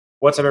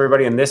What's up,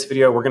 everybody? In this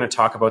video, we're going to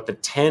talk about the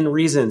 10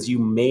 reasons you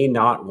may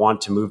not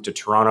want to move to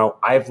Toronto.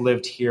 I've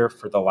lived here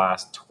for the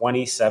last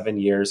 27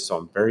 years, so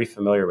I'm very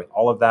familiar with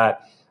all of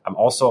that. I'm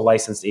also a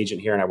licensed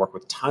agent here, and I work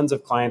with tons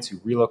of clients who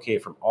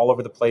relocate from all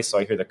over the place, so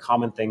I hear the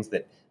common things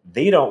that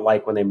they don't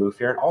like when they move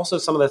here, and also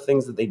some of the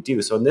things that they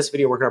do. So in this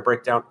video, we're going to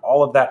break down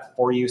all of that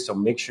for you, so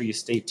make sure you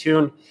stay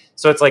tuned.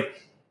 So it's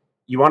like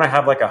you want to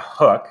have like a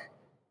hook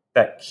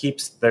that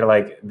keeps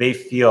they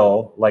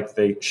feel like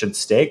they should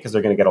stay because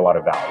they're going to get a lot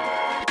of value.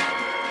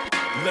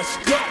 Let's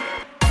go.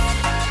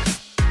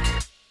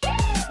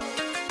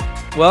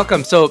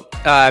 Welcome. So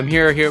I'm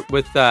here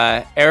with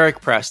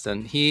Eric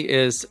Preston. He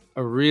is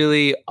a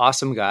really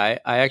awesome guy.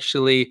 I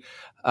actually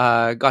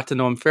got to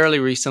know him fairly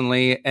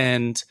recently,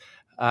 and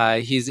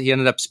he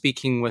ended up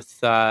speaking with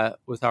our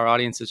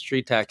audience at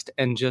Street Text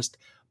and just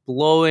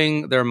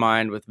blowing their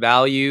mind with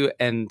value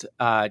and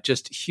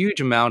just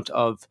huge amount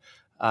of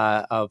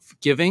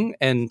giving.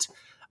 And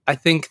I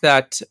think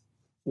that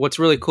what's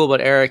really cool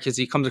about Eric is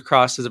he comes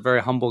across as a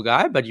very humble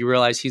guy, but you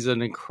realize he's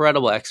an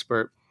incredible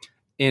expert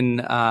in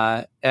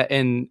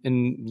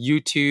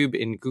YouTube,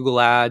 in Google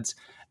Ads,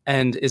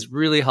 and is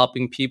really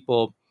helping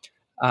people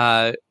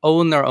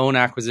own their own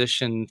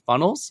acquisition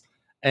funnels.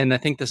 And I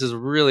think this is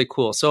really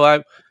cool.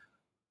 So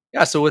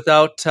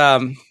without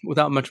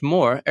much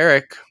more,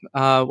 Eric,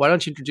 why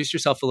don't you introduce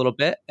yourself a little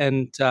bit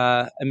and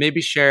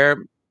maybe share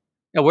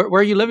where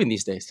are you living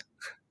these days?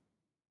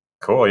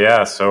 Cool.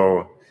 Yeah.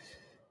 So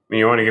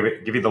you want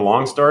to give you the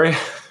long story?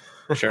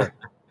 Sure.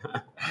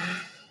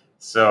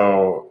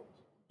 So,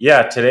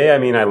 yeah, today,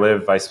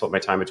 I split my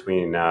time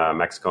between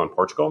Mexico and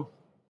Portugal.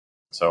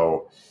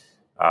 So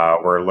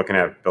we're looking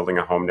at building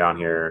a home down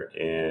here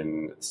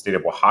in the state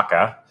of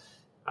Oaxaca,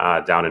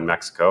 down in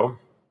Mexico,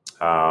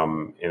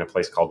 in a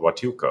place called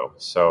Huatulco.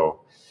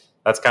 So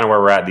that's kind of where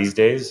we're at these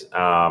days.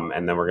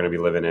 And then we're going to be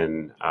living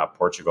in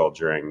Portugal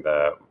during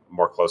the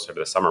more closer to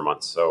the summer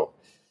months. So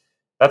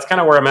that's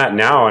kind of where I'm at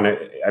now. And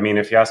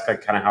if you ask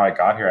kind of how I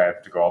got here, I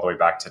have to go all the way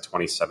back to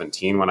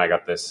 2017 when I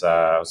got this.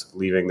 I was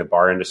leaving the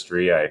bar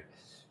industry.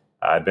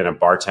 I'd been a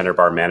bartender,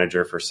 bar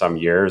manager for some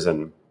years.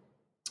 And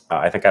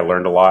I think I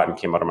learned a lot and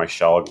came out of my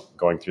shell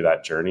going through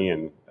that journey,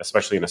 and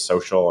especially in a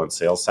social and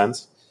sales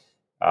sense.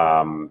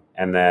 And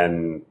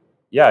then,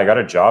 I got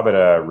a job at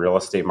a real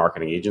estate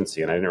marketing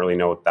agency, and I didn't really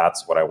know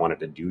that's what I wanted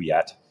to do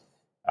yet.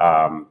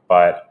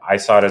 But I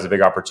saw it as a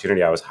big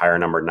opportunity. I was hire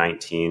number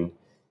 19.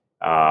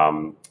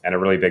 And a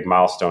really big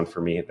milestone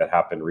for me that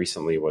happened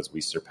recently was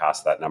we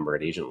surpassed that number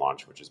at agent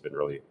launch, which has been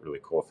really, really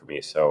cool for me.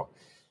 So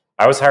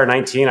I was hire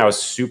 19. I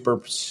was super,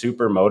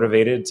 super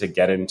motivated to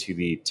get into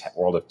the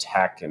world of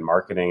tech and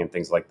marketing and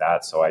things like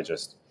that. So I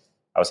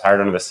was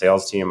hired under the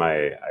sales team.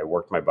 I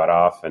worked my butt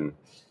off, and,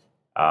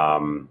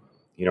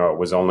 it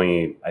was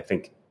only, I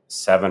think,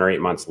 7 or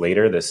 8 months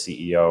later, the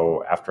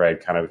CEO, after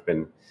I'd kind of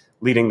been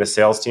leading the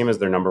sales team as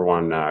their number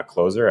one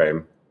closer,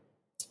 I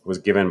was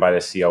given by the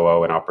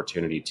COO an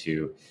opportunity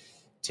to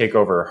take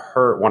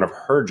over one of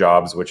her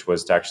jobs, which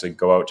was to actually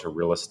go out to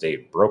real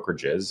estate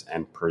brokerages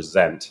and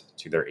present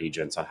to their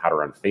agents on how to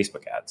run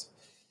Facebook ads.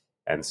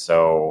 And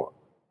so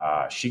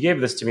she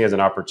gave this to me as an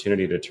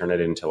opportunity to turn it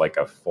into like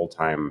a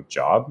full-time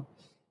job.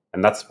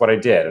 And that's what I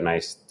did. And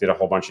I did a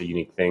whole bunch of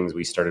unique things.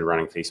 We started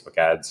running Facebook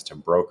ads to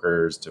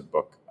brokers to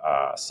book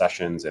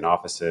sessions in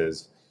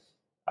offices.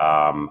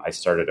 I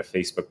started a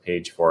Facebook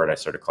page for it. I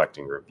started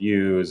collecting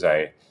reviews.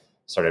 I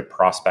started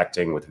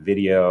prospecting with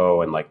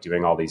video and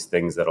doing all these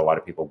things that a lot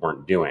of people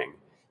weren't doing.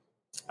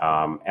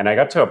 And I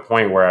got to a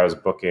point where I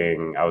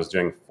was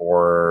doing 4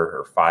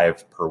 or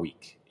 5 per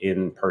week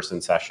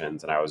in-person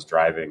sessions. And I was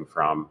driving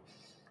from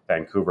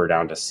Vancouver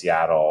down to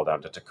Seattle,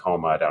 down to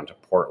Tacoma, down to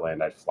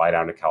Portland. I'd fly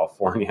down to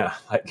California.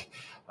 I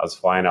was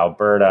flying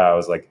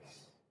Alberta.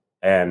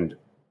 And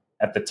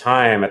at the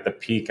time, at the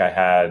peak,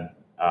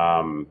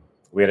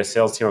 we had a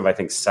sales team of, I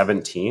think,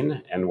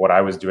 17. And what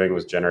I was doing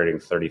was generating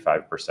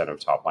 35% of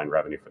top line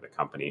revenue for the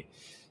company.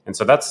 And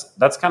so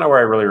that's kind of where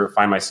I really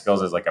refined my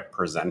skills as like a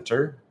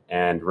presenter,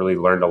 and really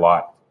learned a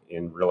lot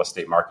in real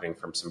estate marketing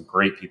from some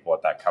great people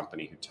at that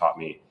company who taught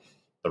me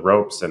the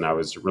ropes. And I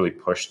was really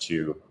pushed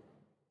to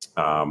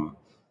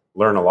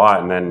learn a lot.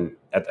 And then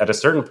at a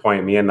certain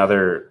point, me and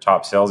another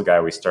top sales guy,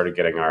 we started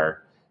getting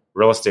our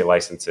real estate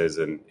licenses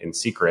in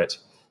secret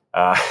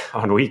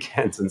on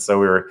weekends. And so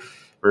we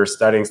were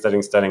studying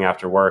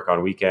after work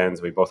on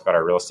weekends. We both got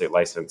our real estate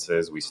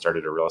licenses. We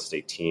started a real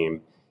estate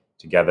team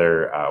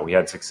together. We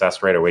had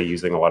success right away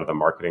using a lot of the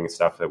marketing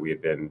stuff that we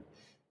had been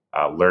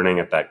learning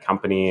at that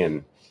company.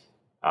 And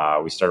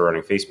we started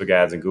running Facebook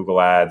ads and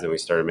Google ads, and we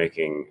started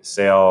making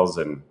sales.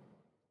 And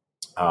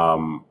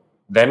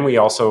then we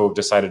also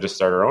decided to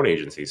start our own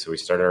agency. So we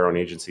started our own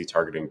agency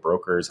targeting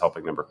brokers,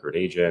 helping them recruit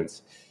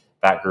agents.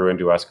 That grew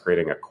into us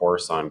creating a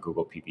course on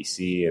Google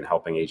PPC and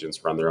helping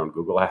agents run their own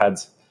Google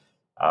ads.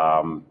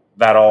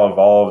 That all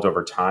evolved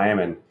over time,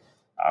 and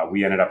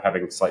we ended up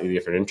having slightly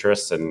different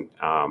interests. And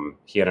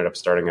he ended up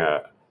starting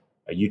a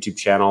YouTube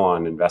channel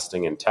on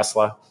investing in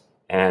Tesla.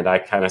 And I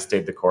kind of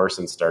stayed the course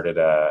and started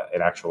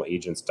an actual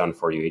agents done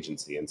for you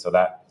agency. And so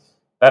that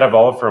that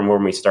evolved from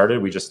when we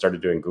started. We just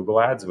started doing Google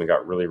ads and we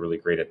got really, really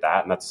great at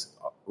that. And that's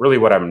really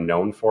what I'm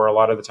known for a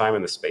lot of the time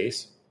in the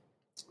space,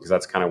 because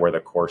that's kind of where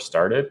the core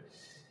started.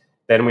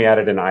 Then we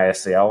added an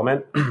ISA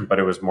element, but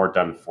it was more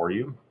done for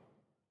you.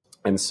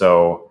 And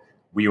so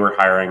we were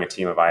hiring a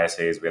team of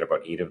ISAs. We had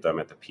about 8 of them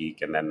at the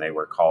peak. And then they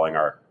were calling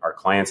our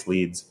clients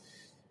leads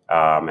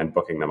and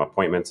booking them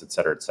appointments, et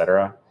cetera, et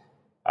cetera.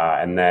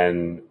 And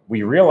then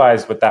we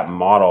realized with that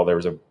model, there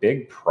was a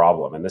big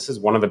problem. And this is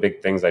one of the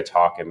big things I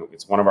talk, and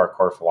it's one of our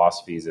core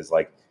philosophies, is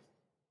like,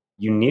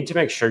 you need to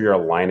make sure you're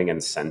aligning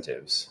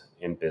incentives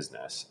in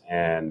business.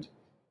 And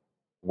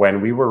when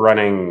we were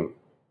running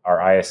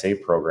our ISA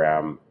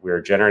program, we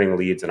were generating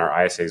leads and our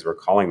ISAs were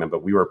calling them,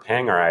 but we were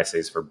paying our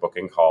ISAs for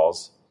booking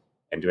calls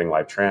and doing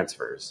live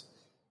transfers.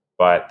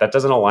 But that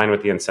doesn't align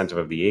with the incentive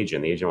of the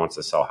agent. The agent wants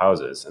to sell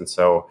houses. And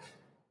so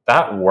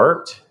that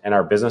worked, and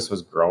our business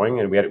was growing,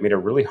 and we had made a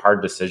really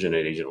hard decision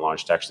at Agent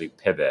Launch to actually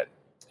pivot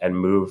and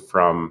move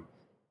from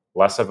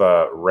less of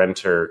a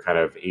renter kind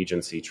of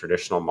agency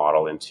traditional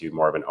model into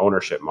more of an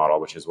ownership model,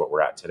 which is what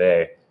we're at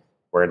today,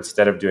 where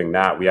instead of doing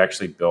that, we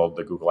actually build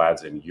the Google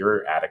ads in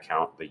your ad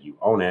account that you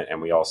own it,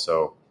 and we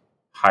also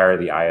hire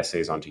the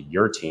ISAs onto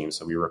your team.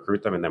 So we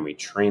recruit them and then we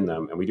train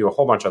them, and we do a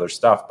whole bunch of other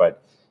stuff.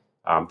 But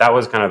that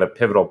was kind of the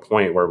pivotal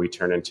point where we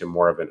turned into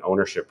more of an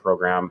ownership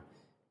program.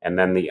 And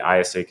then the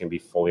ISA can be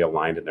fully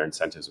aligned in their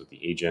incentives with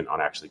the agent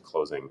on actually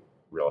closing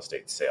real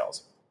estate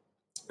sales.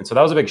 And so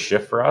that was a big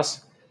shift for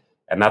us.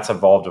 And that's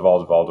evolved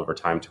over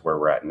time to where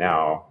we're at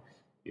now,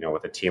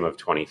 with a team of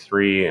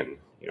 23 and,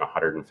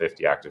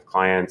 150 active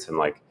clients. And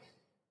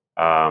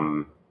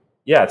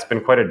it's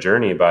been quite a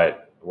journey,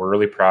 but we're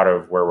really proud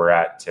of where we're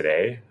at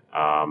today.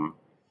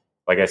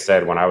 Like I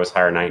said, when I was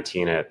hire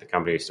 19 at the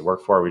company I used to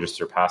work for, we just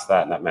surpassed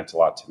that. And that meant a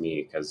lot to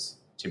me because,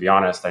 to be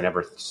honest, I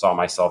never saw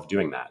myself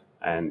doing that.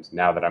 And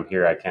now that I'm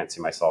here, I can't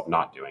see myself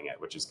not doing it,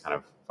 which is kind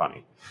of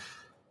funny.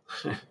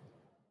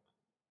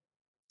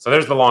 So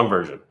there's the long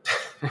version.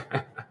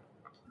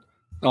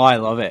 Oh, I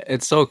love it.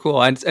 It's so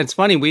cool. And it's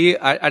funny.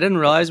 I didn't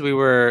realize we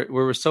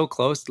were so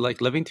close to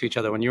living to each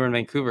other when you were in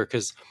Vancouver,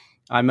 because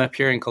I'm up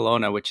here in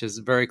Kelowna, which is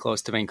very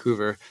close to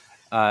Vancouver,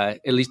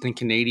 at least in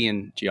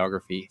Canadian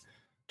geography.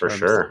 For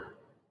sure.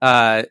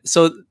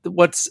 So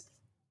that's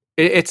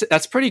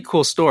a pretty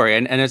cool story.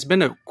 And it's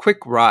been a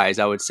quick rise,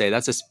 I would say.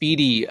 That's a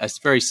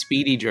very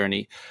speedy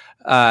journey.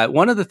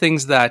 One of the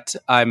things that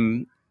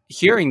I'm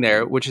hearing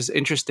there, which is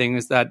interesting,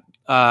 is that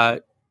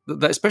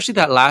especially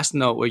that last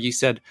note where you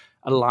said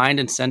aligned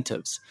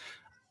incentives.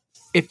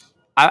 If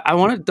I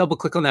want to double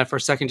click on that for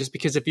a second, just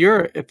because if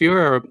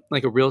you're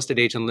like a real estate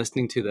agent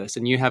listening to this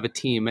and you have a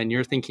team and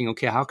you're thinking,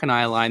 okay, how can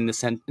I align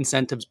the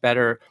incentives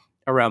better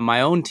around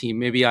my own team?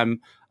 Maybe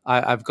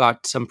I've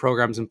got some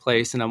programs in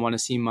place and I want to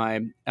see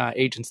my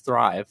agents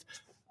thrive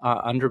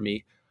under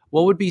me.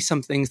 What would be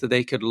some things that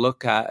they could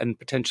look at and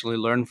potentially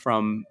learn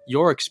from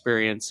your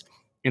experience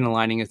in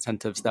aligning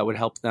incentives that would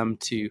help them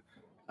to,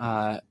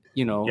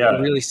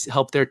 really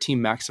help their team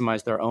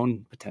maximize their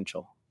own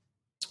potential?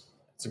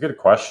 It's a good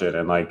question.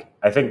 And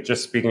I think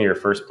just speaking to your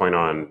first point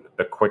on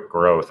the quick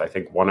growth, I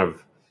think one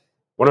of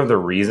the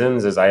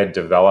reasons is I had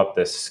developed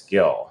this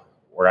skill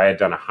where I had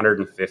done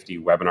 150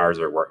 webinars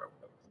or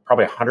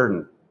probably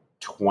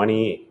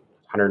 120,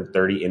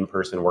 130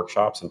 in-person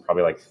workshops and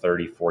probably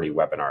 30, 40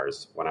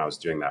 webinars when I was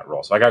doing that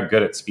role. So I got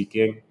good at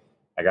speaking.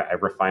 I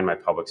refined my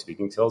public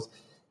speaking skills,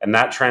 and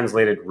that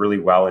translated really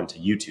well into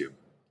YouTube.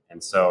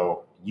 And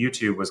so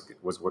YouTube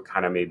was what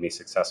kind of made me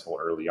successful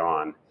early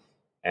on.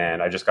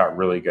 And I just got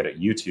really good at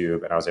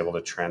YouTube, and I was able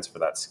to transfer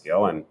that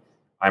skill. And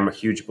I'm a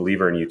huge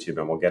believer in YouTube,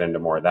 and we'll get into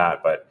more of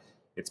that, but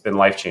it's been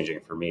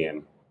life-changing for me.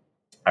 And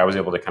I was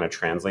able to kind of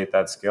translate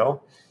that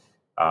skill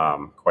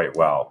quite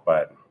well.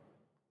 But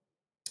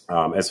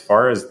as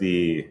far as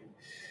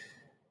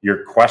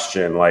your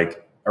question,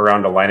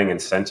 around aligning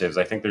incentives,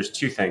 I think there's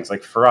two things.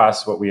 For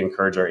us, what we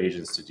encourage our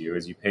agents to do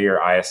is you pay your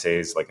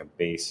ISAs a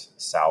base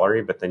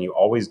salary, but then you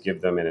always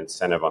give them an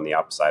incentive on the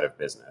upside of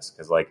business.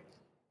 Because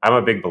I'm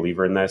a big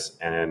believer in this,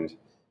 and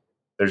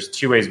there's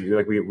two ways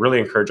we really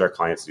encourage our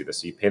clients to do this.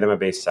 So you pay them a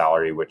base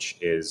salary, which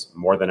is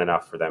more than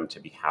enough for them to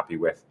be happy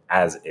with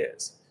as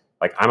is.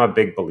 I'm a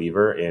big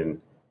believer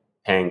in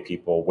paying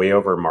people way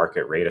over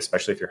market rate,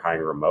 especially if you're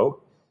hiring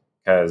remote,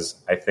 because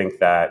I think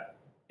that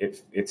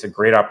it's a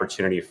great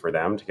opportunity for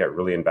them to get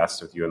really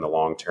invested with you in the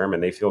long term,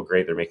 and they feel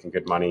great. They're making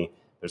good money.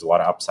 There's a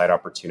lot of upside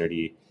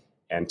opportunity.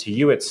 And to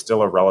you, it's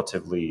still a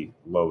relatively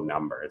low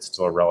number. It's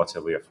still a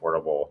relatively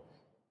affordable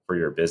for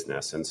your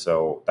business. And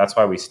so that's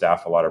why we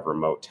staff a lot of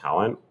remote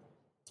talent.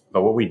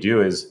 But what we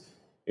do is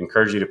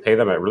encourage you to pay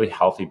them a really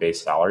healthy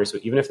base salary. So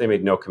even if they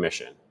made no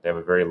commission, they have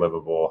a very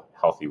livable,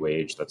 healthy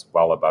wage that's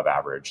well above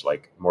average,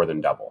 more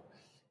than double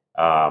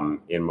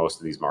in most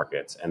of these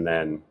markets. And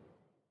then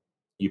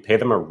you pay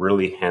them a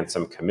really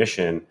handsome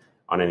commission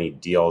on any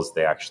deals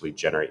they actually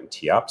generate and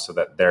tee up, so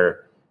that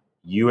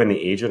you and the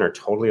agent are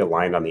totally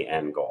aligned on the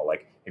end goal.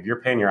 If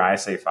you're paying your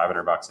ISA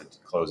 $500 a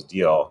closed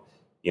deal,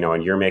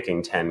 and you're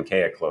making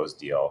 $10K a closed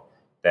deal,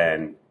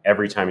 then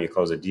every time you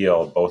close a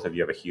deal, both of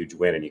you have a huge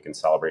win and you can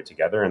celebrate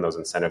together, and those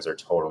incentives are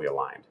totally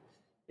aligned.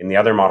 In the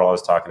other model I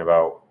was talking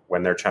about,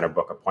 when they're trying to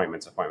book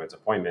appointments,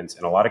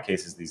 in a lot of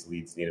cases, these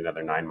leads need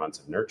another 9 months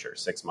of nurture,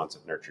 6 months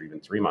of nurture, even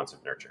 3 months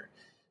of nurture.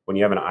 When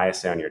you have an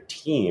ISA on your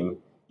team,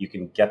 you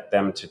can get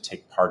them to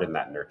take part in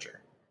that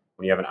nurture.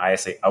 When you have an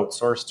ISA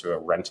outsourced to a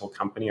rental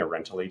company, a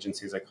rental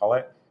agency, as I call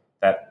it,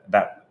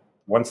 that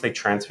once they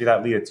transfer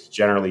that lead, it's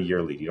generally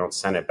your lead. You don't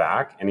send it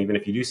back. And even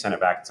if you do send it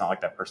back, it's not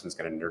like that person's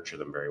going to nurture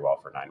them very well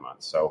for 9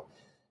 months. So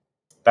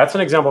that's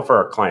an example for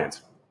our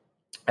clients.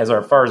 As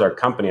far as our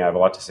company, I have a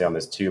lot to say on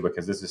this too,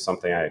 because this is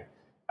something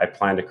I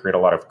plan to create a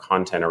lot of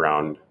content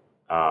around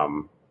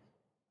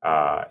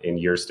in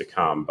years to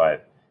come.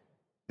 But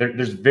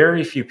there's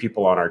very few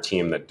people on our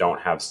team that don't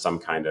have some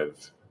kind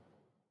of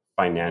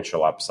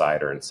financial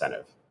upside or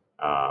incentive.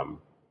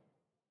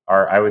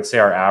 I would say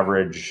our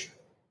average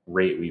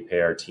rate we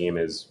pay our team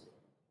is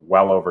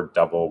well over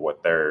double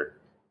what their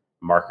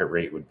market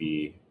rate would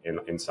be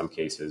in some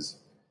cases.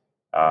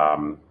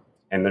 And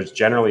there's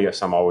generally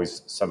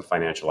always some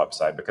financial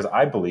upside, because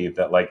I believe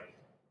that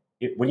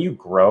when you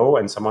grow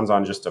and someone's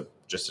on just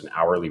an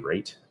hourly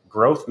rate,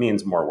 growth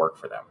means more work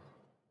for them.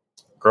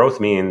 Growth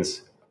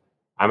means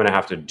I'm going to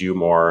have to do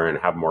more and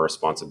have more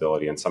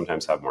responsibility and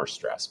sometimes have more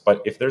stress.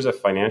 But if there's a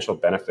financial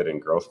benefit in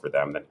growth for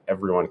them, then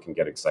everyone can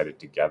get excited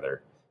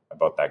together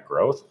about that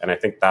growth. And I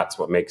think that's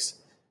what makes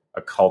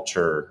a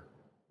culture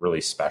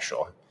really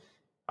special.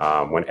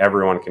 When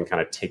everyone can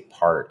kind of take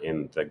part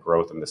in the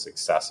growth and the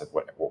success of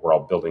what we're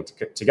all building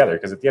together.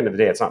 Because at the end of the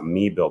day, it's not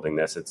me building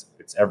this,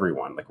 it's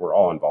everyone. We're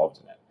all involved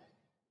in it.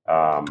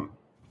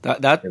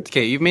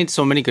 Okay, you've made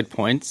so many good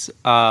points.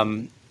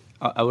 I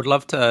would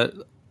love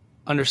to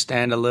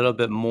understand a little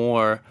bit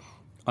more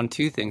on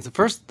two things.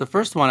 The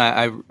first one,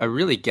 I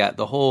really get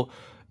the whole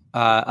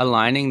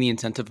aligning the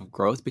incentive of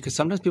growth, because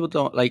sometimes people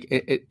don't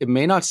it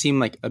may not seem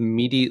like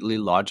immediately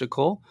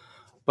logical,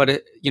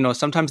 but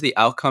sometimes the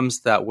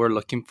outcomes that we're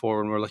looking for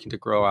when we're looking to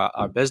grow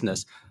our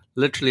business,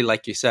 literally,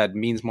 like you said,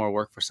 means more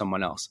work for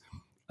someone else.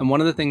 And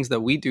one of the things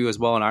that we do as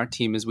well in our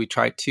team is we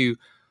try to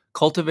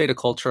cultivate a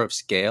culture of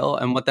scale.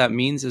 And what that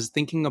means is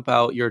thinking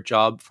about your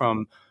job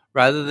from,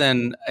 rather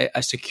than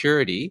a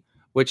security,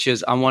 which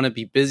is I want to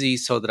be busy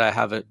so that I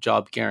have a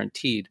job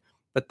guaranteed,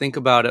 but think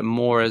about it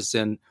more as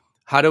in,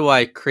 how do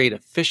I create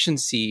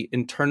efficiency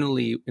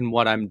internally in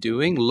what I'm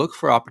doing? Look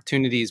for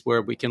opportunities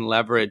where we can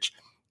leverage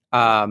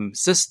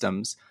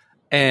systems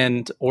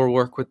or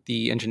work with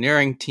the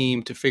engineering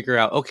team to figure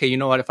out, okay, you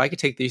know what, if I could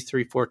take these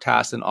 3-4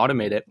 tasks and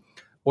automate it,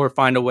 or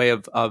find a way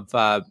of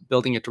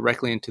building it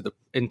directly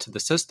into the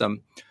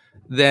system,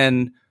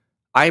 then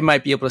I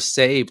might be able to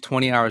save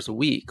 20 hours a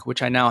week,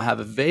 which I now have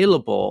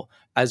available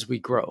as we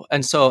grow.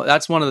 And so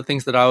that's one of the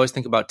things that I always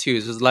think about too,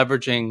 is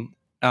leveraging,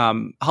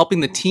 helping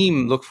the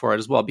team look for it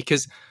as well,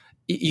 because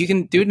you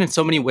can do it in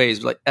so many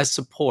ways, like as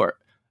support.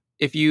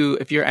 If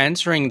you're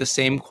answering the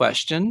same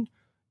question,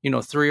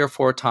 3 or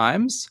 4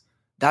 times,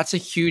 that's a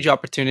huge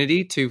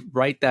opportunity to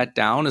write that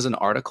down as an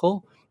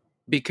article,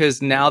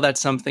 because now that's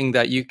something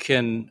that you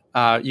can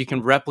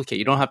replicate.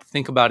 You don't have to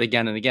think about it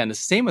again and again. It's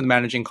the same with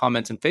managing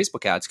comments in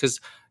Facebook ads, because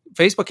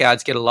Facebook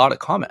ads get a lot of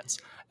comments.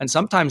 And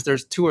sometimes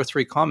there's 2 or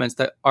 3 comments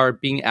that are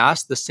being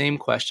asked the same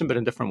question, but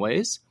in different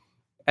ways.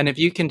 And if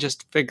you can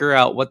just figure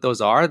out what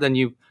those are, then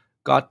you've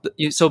got,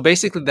 so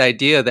basically the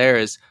idea there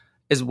is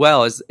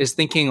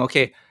thinking,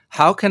 okay,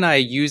 how can I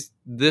use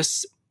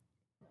this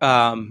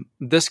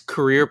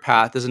career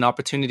path as an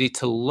opportunity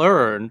to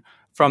learn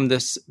from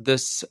this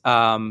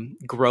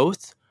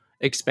growth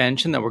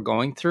expansion that we're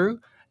going through,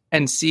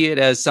 and see it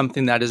as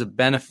something that is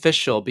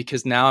beneficial,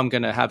 because now I'm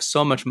going to have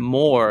so much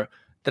more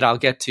that I'll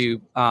get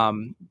to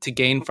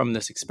gain from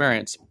this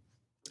experience.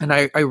 And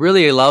I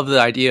really love the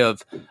idea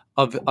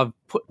of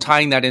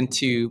tying that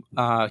into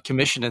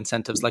commission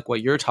incentives, like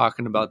what you're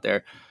talking about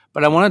there.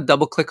 But I want to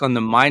double click on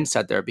the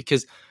mindset there,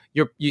 because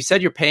you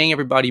said you're paying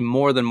everybody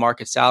more than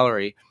market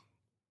salary.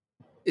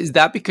 Is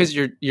that because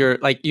you're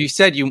like you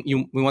said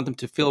we want them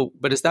to feel,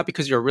 but is that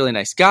because you're a really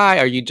nice guy?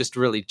 Are you just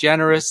really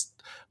generous?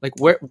 Like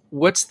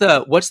what's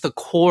the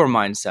core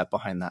mindset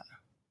behind that?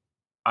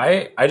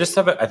 I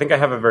think I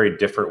have a very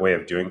different way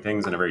of doing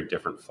things and a very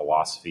different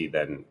philosophy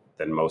than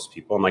most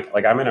people. And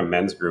like I'm in a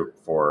men's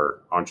group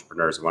for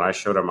entrepreneurs. When I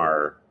showed them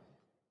our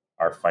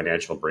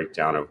financial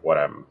breakdown of what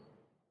how I'm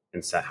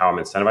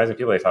incentivizing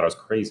people, they thought I was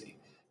crazy.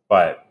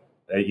 But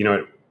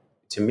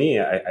to me,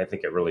 I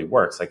think it really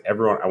works. Like I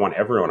want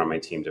everyone on my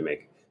team to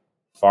make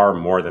far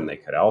more than they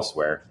could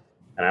elsewhere.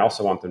 And I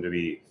also want them to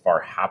be far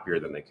happier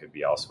than they could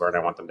be elsewhere. And I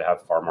want them to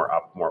have far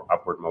more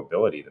upward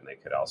mobility than they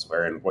could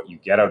elsewhere. And what you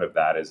get out of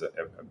that is a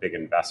big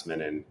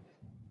investment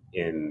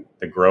in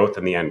the growth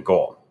and the end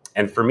goal.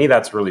 And for me,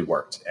 that's really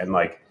worked. And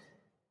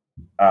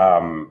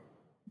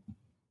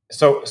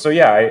so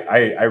yeah,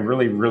 I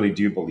really, really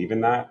do believe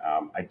in that.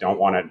 I don't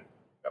want to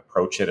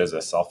approach it as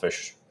a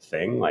selfish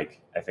thing. Like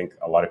I think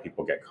a lot of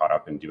people get caught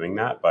up in doing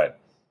that, but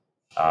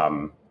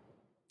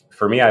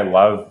for me, I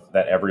love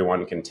that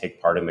everyone can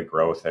take part in the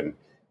growth, and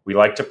we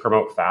like to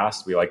promote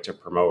fast. We like to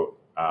promote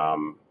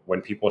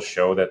when people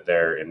show that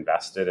they're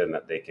invested and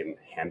that they can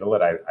handle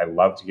it, I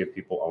love to give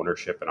people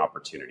ownership and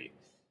opportunity.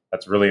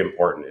 That's really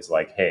important. Is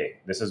like, hey,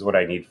 this is what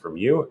I need from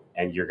you,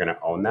 and you're going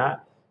to own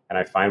that. And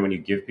I find when you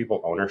give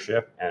people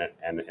ownership and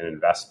an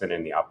investment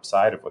in the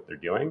upside of what they're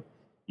doing,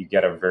 you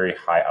get a very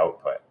high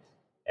output.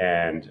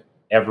 And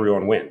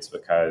everyone wins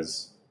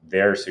because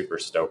they're super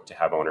stoked to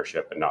have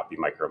ownership and not be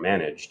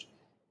micromanaged.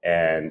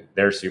 And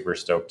they're super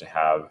stoked to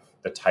have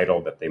the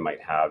title that they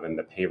might have and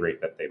the pay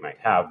rate that they might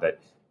have, that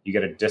you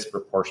get a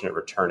disproportionate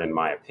return, in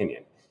my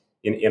opinion.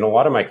 In a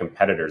lot of my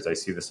competitors, I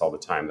see this all the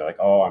time. They're like,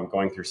 oh, I'm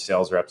going through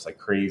sales reps like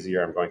crazy,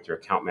 or I'm going through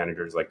account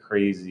managers like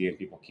crazy, and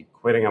people keep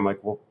quitting. I'm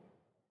like, well,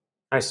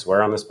 can I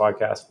swear on this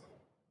podcast?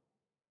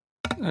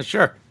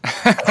 Sure.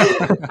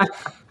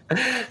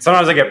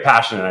 Sometimes I get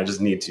passionate and I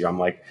just need to. I'm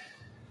like,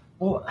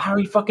 well, how are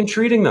you fucking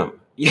treating them?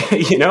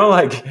 You know,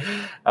 like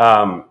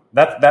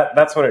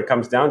that's what it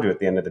comes down to at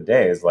the end of the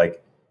day, is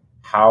like,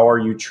 how are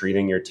you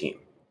treating your team?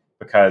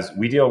 Because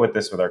we deal with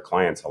this with our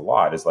clients a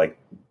lot, is like,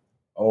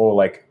 oh,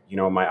 like, you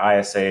know, my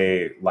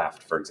ISA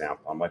left, for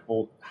example. I'm like,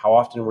 well, how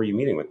often were you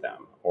meeting with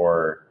them?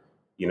 Or,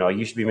 you know,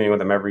 you should be meeting with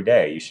them every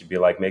day. You should be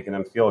like making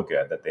them feel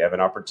good, that they have an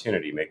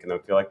opportunity, making them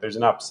feel like there's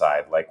an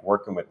upside, like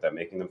working with them,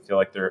 making them feel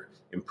like they're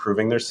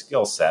improving their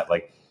skill set.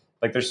 Like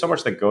there's so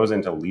much that goes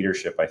into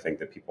leadership, I think,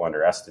 that people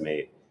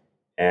underestimate.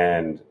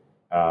 And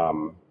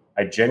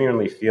I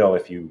genuinely feel,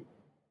 if you,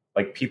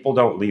 like, people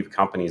don't leave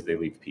companies, they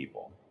leave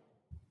people.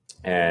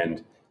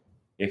 And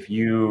if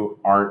you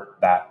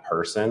aren't that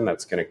person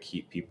that's going to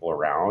keep people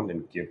around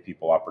and give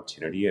people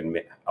opportunity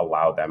and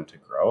allow them to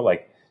grow,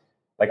 like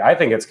I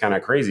think it's kind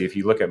of crazy. If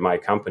you look at my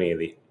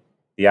company,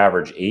 the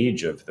average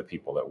age of the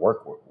people that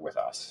work with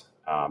us,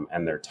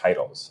 and their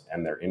titles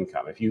and their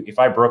income, if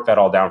I broke that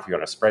all down for you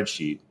on a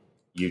spreadsheet,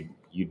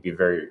 you'd be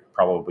very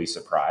probably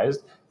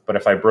surprised. But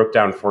if I broke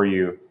down for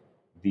you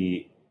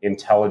the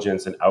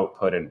intelligence and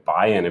output and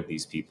buy-in of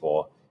these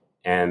people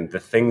and the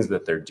things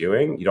that they're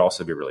doing, you'd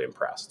also be really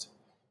impressed.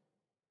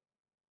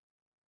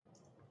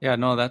 Yeah,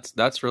 no,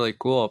 that's really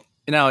cool.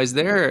 Now, is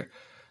there,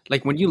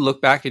 like, when you look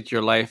back at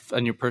your life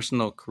and your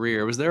personal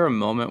career, was there a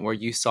moment where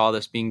you saw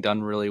this being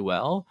done really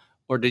well?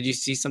 Or did you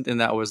see something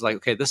that was like,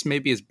 okay, this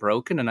maybe is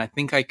broken and I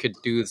think I could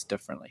do this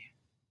differently?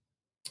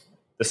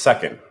 The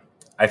second,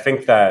 I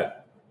think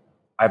that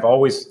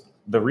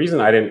the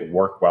reason I didn't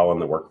work well in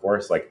the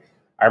workforce, like,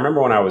 I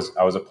remember when I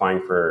was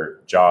applying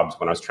for jobs,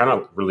 when I was trying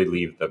to really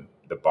leave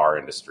the bar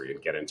industry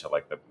and get into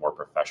like the more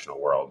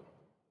professional world,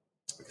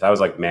 because I was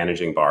like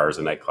managing bars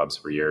and nightclubs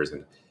for years.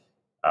 And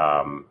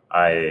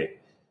I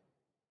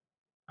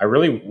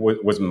really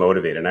was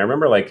motivated. And I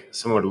remember, like,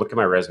 someone would look at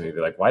my resume and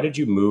be like, why did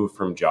you move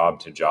from job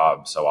to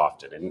job so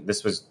often? And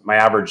this was, my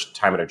average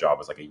time at a job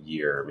was like a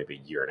year, maybe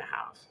a year and a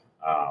half.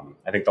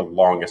 I think the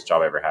longest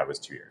job I ever had was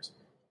 2 years.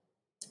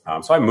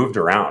 So I moved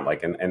around,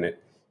 like, and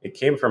it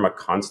came from a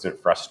constant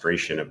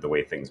frustration of the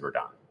way things were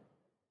done.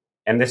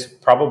 And this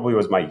probably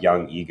was my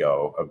young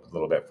ego a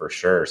little bit, for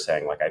sure,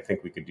 saying like, I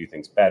think we could do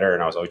things better.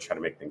 And I was always trying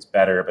to make things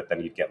better, but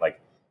then you'd get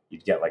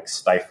like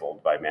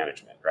stifled by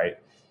management, right?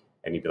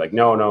 And you'd be like,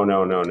 no,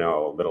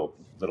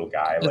 little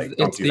guy, like,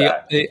 don't do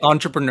that. The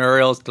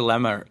entrepreneurial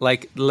dilemma.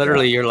 Like,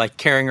 literally, You're like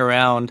carrying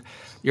around,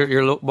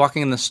 you're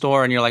walking in the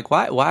store and you're like,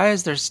 why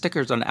is there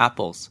stickers on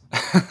apples?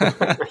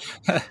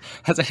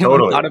 Has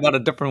anyone thought about a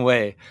different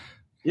way?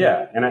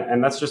 Yeah.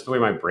 And that's just the way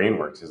my brain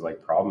works, is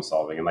like problem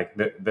solving. And like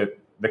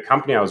the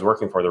company I was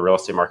working for, the real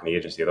estate marketing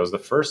agency, that was the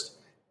first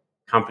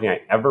company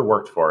I ever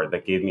worked for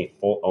that gave me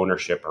full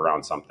ownership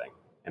around something.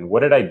 And what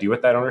did I do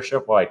with that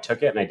ownership? Well, I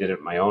took it and I did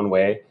it my own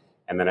way.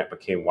 And then it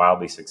became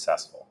wildly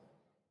successful.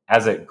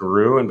 As it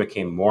grew and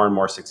became more and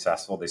more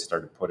successful, they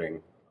started putting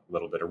a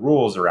little bit of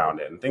rules around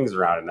it and things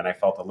around it. And then I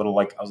felt a little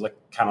like, I was like,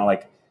 kind of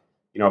like,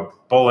 you know,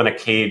 bull in a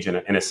cage in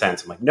a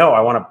sense. I'm like, no, I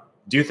want to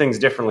do things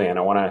differently.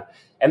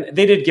 And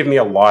they did give me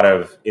a lot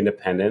of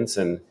independence,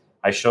 and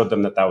I showed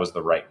them that was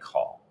the right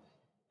call.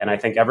 And I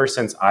think ever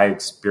since I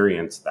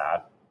experienced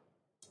that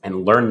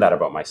and learned that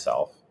about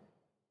myself,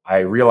 I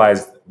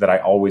realized that I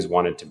always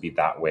wanted to be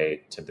that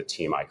way to the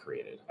team I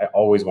created. I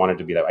always wanted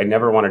to be that. I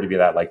never wanted to be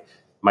that, like,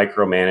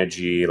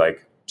 micromanagey,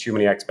 like too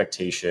many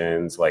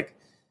expectations, like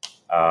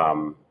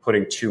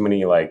putting too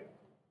many, like,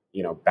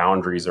 you know,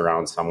 boundaries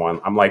around someone.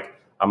 I'm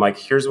like,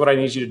 here's what I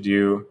need you to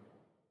do.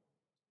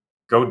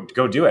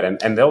 Go do it.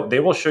 And they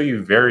will show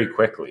you very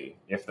quickly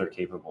if they're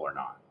capable or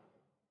not.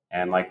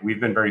 And like, we've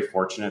been very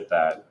fortunate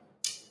that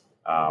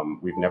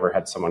we've never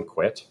had someone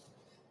quit,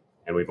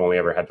 and we've only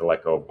ever had to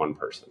let go of one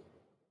person.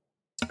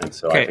 And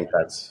so I think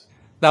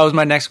that was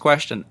my next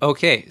question.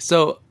 Okay.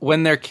 So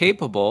when they're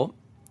capable,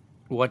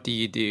 what do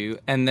you do?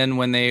 And then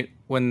when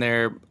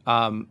they're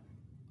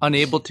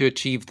unable to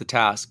achieve the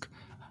task,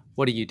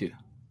 what do you do?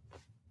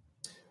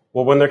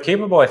 Well, when they're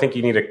capable, I think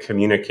you need to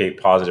communicate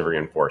positive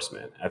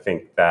reinforcement. I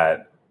think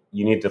that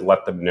you need to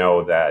let them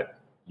know that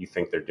you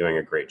think they're doing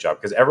a great job,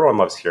 because everyone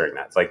loves hearing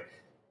that. It's like,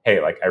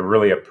 hey, like, I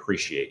really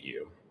appreciate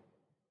you.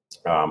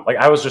 Like,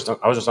 I was just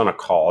on a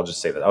call. I'll just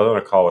say that I was on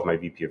a call with my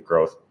VP of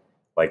growth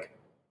like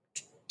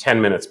 10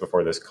 minutes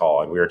before this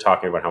call, and we were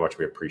talking about how much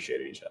we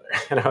appreciated each other.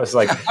 And I was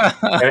like,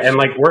 and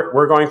like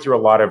we're going through a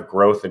lot of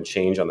growth and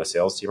change on the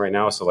sales team right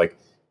now. So like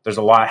there's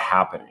a lot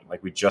happening.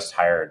 Like we just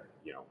hired,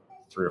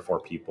 3 or 4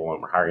 people,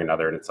 and we're hiring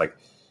another, and it's like,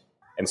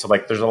 and so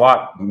like there's a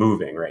lot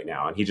moving right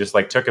now. And he just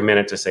like took a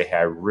minute to say, hey,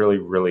 I really,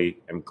 really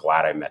am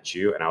glad I met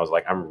you. And I was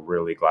like, I'm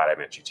really glad I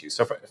met you too.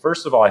 So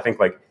first of all, I think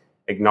like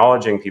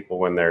acknowledging people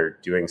when they're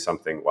doing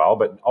something well,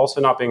 but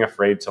also not being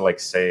afraid to like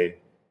say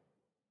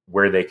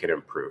where they can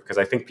improve. Because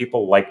I think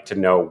people like to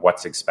know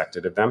what's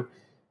expected of them,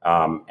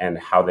 and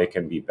how they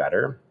can be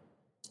better.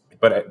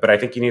 But I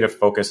think you need to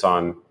focus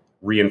on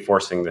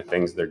reinforcing the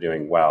things they're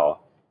doing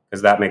well,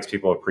 because that makes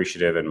people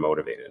appreciative and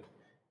motivated.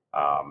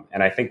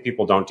 And I think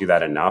people don't do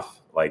that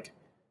enough. Like,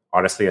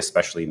 honestly,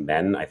 especially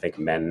men. I think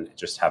men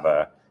just have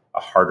a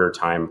harder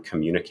time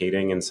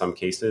communicating in some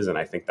cases. And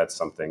I think that's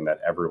something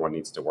that everyone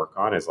needs to work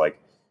on, is like,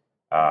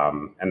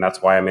 and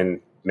that's why I'm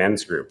in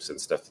men's groups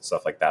and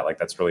stuff like that. Like,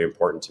 that's really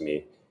important to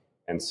me.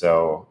 And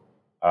so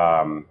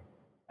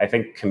I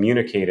think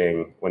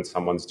communicating when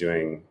someone's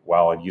doing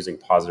well and using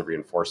positive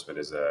reinforcement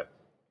is a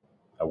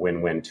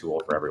win-win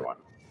tool for everyone.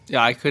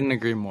 Yeah, I couldn't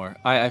agree more.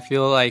 I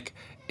feel like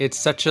it's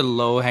such a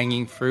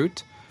low-hanging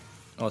fruit.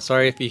 Oh,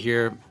 sorry if you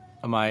hear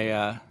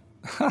my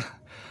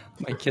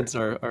my kids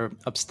are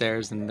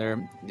upstairs and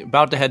they're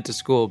about to head to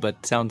school,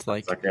 but sounds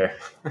like okay.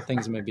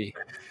 Things may be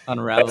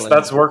unraveling.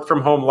 That's work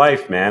from home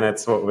life, man.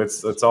 It's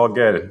all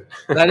good.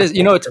 That is,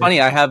 it's funny.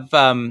 I have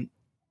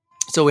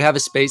so we have a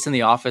space in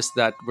the office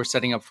that we're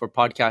setting up for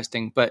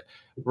podcasting, but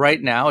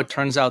right now it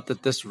turns out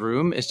that this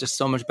room is just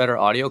so much better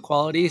audio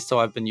quality. So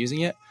I've been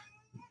using it.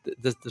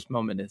 This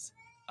moment is.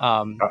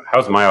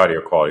 How's my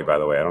audio quality, by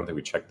the way? I don't think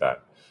we checked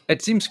that.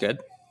 It seems good.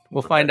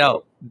 We'll find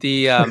out.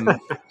 The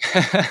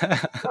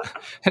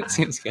it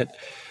seems good.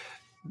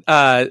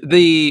 But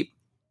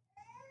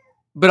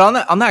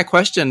on that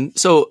question,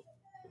 so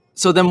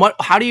then what?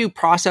 How do you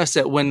process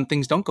it when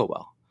things don't go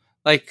well?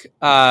 Like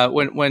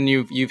when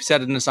you've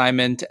set an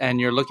assignment and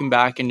you're looking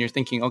back and you're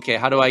thinking, okay,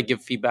 how do I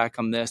give feedback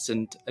on this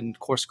and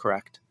course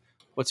correct?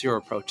 What's your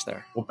approach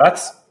there? Well,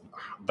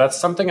 that's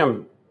something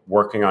I'm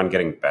working on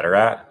getting better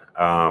at.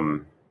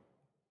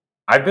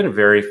 I've been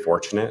very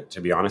fortunate,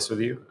 to be honest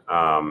with you.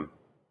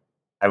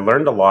 I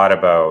learned a lot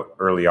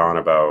early on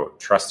about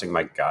trusting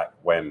my gut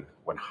when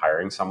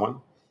hiring someone,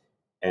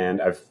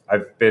 and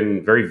I've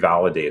been very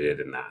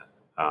validated in that.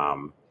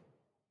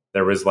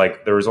 There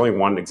was only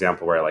one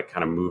example where I like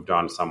kind of moved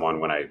on someone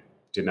when I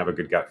didn't have a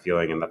good gut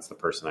feeling, and that's the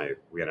person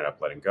we ended up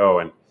letting go,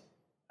 and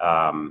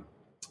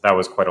that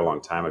was quite a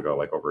long time ago,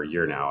 like over a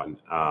year now,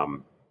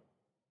 and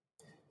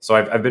so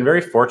I've been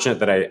very fortunate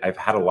that I've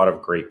had a lot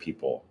of great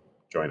people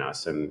join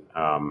us, and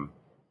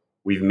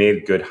we've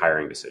made good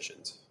hiring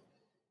decisions.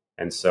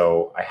 And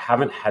so I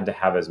haven't had to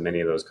have as many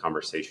of those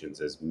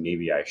conversations as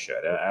maybe I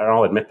should. And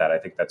I'll admit that. I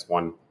think that's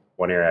one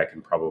area I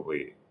can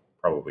probably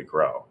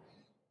grow.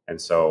 And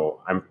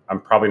so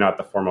I'm probably not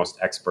the foremost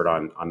expert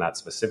on that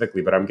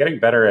specifically, but I'm getting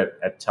better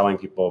at telling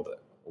people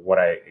what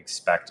I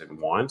expect and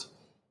want.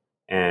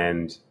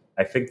 And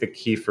I think the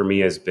key for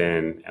me has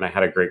been, and I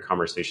had a great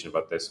conversation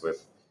about this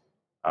with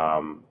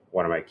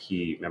one of my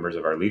key members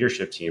of our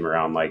leadership team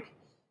around, like,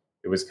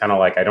 it was kind of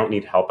like, I don't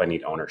need help, I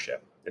need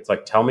ownership. It's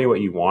like, tell me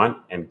what you want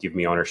and give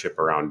me ownership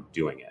around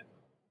doing it.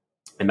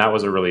 And that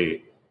was a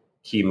really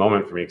key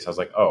moment for me, because I was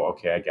like, oh,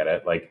 okay, I get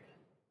it. Like,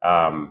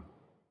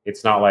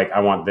 it's not like I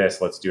want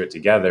this, let's do it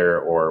together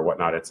or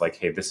whatnot. It's like,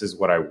 hey, this is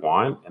what I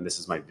want and this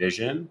is my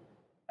vision.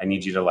 I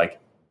need you to like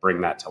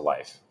bring that to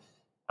life.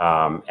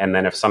 And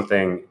then if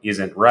something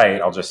isn't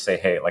right, I'll just say,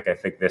 hey, like, I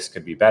think this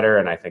could be better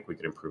and I think we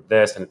could improve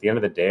this. And at the end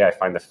of the day, I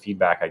find the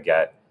feedback I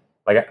get,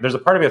 like, there's a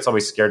part of me that's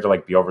always scared to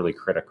like be overly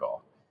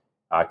critical.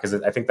 Because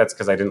I think that's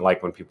because I didn't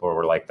like when people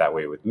were like that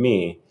way with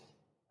me.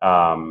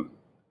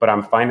 But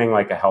I'm finding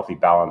like a healthy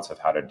balance of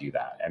how to do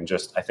that. And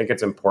just, I think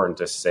it's important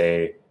to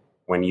say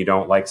when you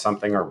don't like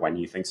something or when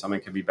you think something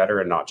could be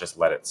better and not just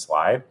let it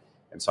slide.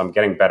 And so I'm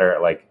getting better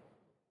at like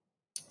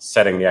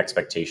setting the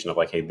expectation of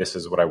like, hey, this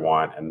is what I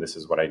want and this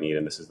is what I need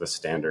and this is the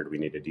standard we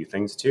need to do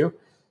things to.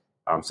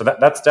 So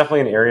that's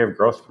definitely an area of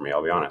growth for me,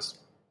 I'll be honest.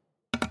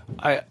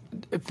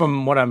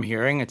 From what I'm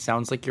hearing, it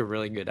sounds like you're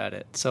really good at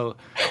it. So,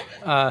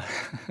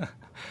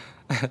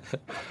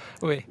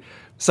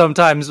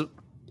 sometimes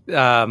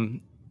the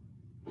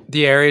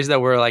areas that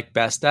we're like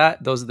best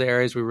at, those are the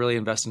areas we really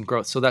invest in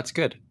growth. So that's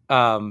good.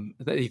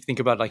 You think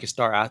about like a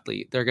star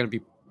athlete, they're going to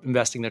be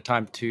investing their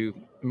time to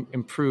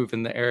improve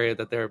in the area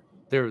that they're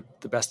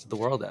the best of the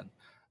world in.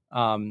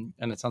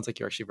 And it sounds like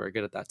you're actually very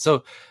good at that.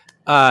 So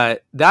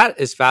that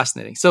is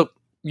fascinating. So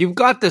you've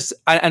got this,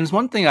 and it's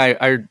one thing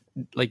I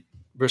like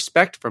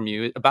respect from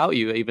you about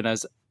you, even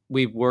as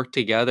we've worked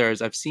together,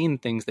 as I've seen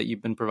things that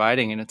you've been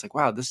providing, and it's like,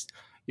 wow,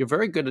 you're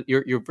very good.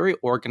 You're very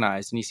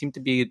organized, and you seem to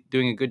be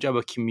doing a good job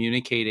of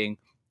communicating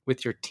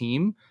with your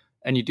team,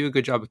 and you do a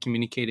good job of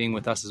communicating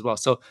with us as well.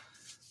 So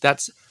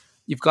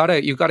you've got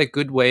a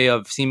good way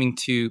of seeming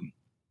to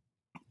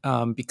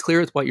be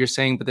clear with what you're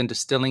saying, but then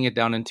distilling it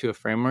down into a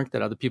framework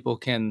that other people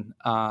can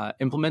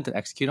implement and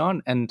execute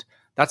on. And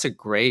that's a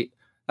great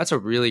That's a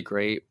really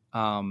great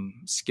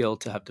skill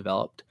to have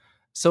developed.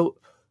 So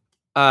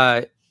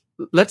uh,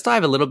 let's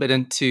dive a little bit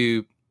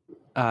into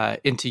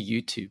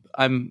YouTube.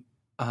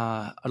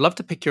 I'd love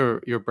to pick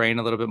your brain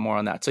a little bit more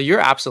on that. So you're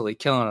absolutely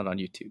killing it on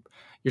YouTube.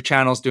 Your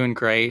channel's doing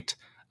great.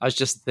 I was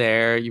just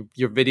there.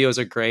 Your videos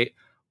are great.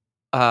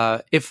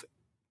 If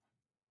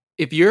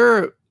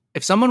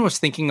someone was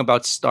thinking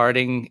about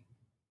starting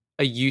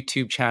a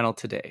YouTube channel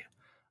today,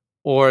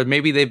 or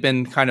maybe they've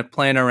been kind of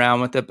playing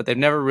around with it, but they've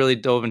never really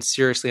dove in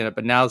seriously in it,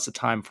 but now's the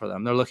time for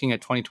them. They're looking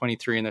at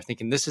 2023 and they're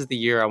thinking, this is the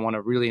year I want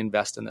to really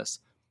invest in this.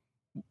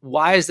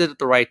 Why is it at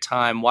the right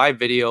time? Why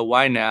video?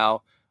 Why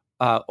now?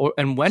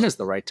 And when is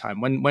the right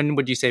time? When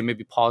would you say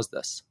maybe pause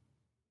this?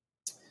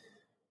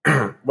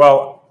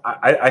 Well,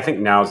 I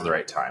think now's the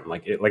right time.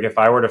 Like if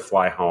I were to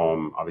fly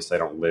home, obviously I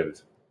don't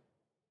live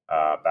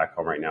back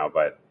home right now,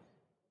 but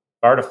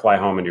if I were to fly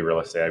home and do real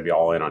estate, I'd be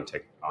all in on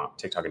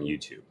TikTok and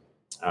YouTube.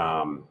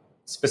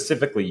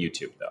 Specifically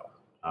YouTube though.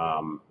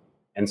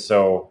 And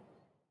so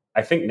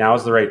I think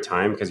now's the right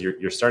time because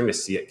you're starting to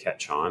see it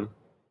catch on.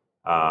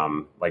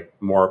 Like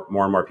more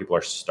and more people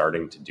are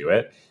starting to do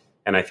it.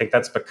 And I think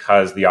that's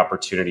because the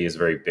opportunity is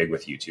very big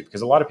with YouTube,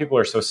 because a lot of people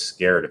are so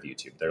scared of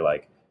YouTube. They're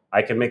like,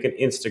 I can make an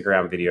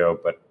Instagram video,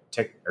 but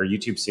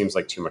YouTube seems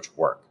like too much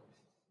work.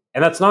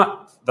 And that's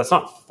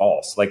not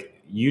false.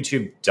 Like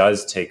YouTube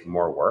does take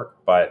more work,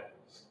 but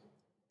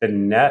the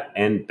net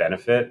end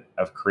benefit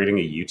of creating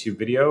a YouTube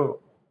video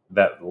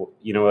that,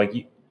 like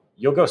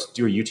you'll go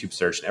do a YouTube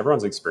search, and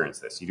everyone's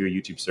experienced this. You do a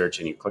YouTube search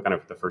and you click on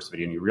it for the first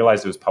video and you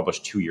realize it was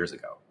published 2 years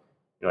ago.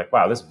 You're like,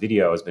 wow, this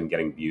video has been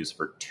getting views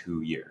for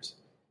 2 years.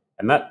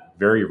 And that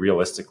very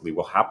realistically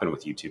will happen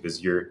with YouTube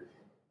is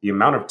the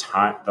amount of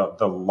time,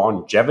 the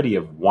longevity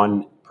of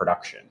one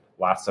production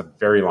lasts a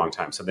very long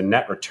time. So the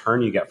net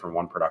return you get from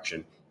one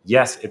production,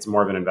 yes, it's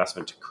more of an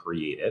investment to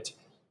create it,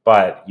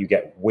 but you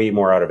get way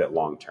more out of it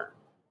long term.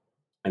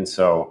 And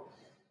so,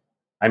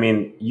 I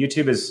mean,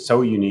 YouTube is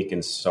so unique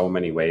in so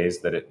many ways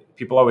that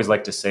people always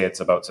like to say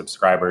it's about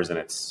subscribers and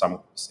it's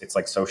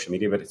like social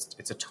media, but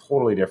it's a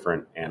totally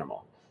different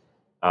animal.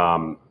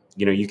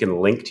 You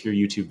can link to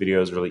your YouTube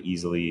videos really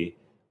easily.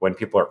 When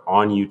people are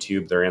on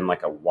YouTube, they're in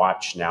like a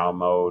watch now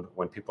mode.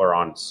 When people are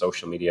on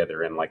social media,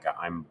 they're in like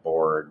I'm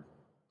bored,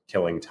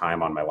 killing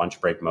time on my lunch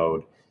break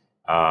mode.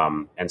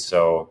 And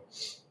so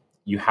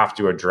you have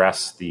to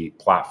address the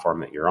platform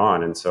that you're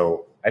on. And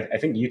so I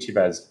think YouTube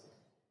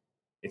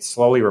it's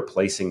slowly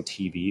replacing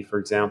TV, for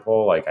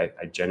example. Like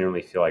I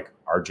genuinely feel like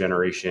our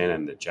generation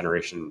and the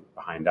generation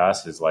behind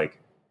us is like,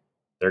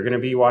 they're going to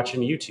be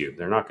watching YouTube.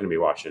 They're not going to be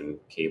watching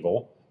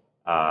cable,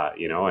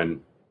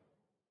 and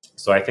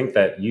so I think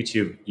that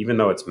YouTube, even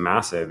though it's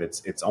massive,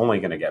 it's only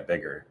going to get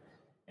bigger.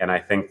 And I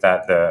think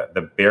that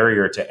the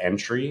barrier to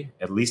entry,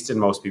 at least in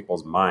most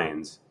people's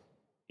minds,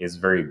 is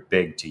very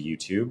big to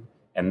YouTube.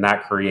 And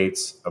that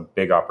creates a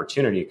big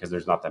opportunity because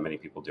there's not that many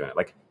people doing it.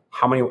 Like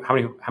how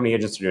many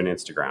agents are doing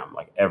Instagram?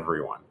 Like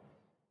everyone.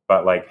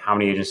 But like how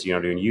many agents do you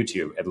know doing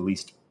YouTube? At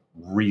least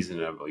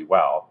reasonably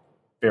well?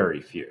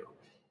 Very few.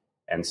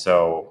 And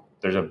so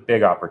there's a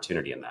big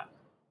opportunity in that.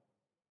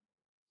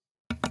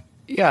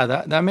 Yeah,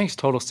 that makes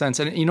total sense.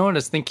 And you know what I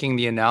was thinking,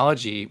 the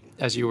analogy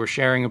as you were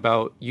sharing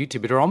about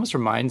YouTube, it almost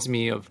reminds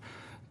me of,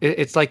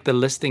 it's like the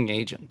listing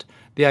agent.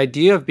 The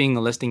idea of being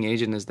a listing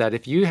agent is that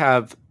if you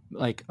have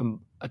like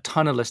a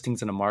ton of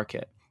listings in a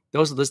market,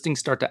 those listings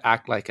start to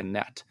act like a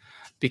net,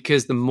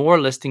 because the more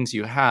listings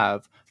you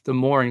have, the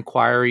more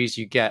inquiries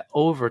you get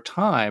over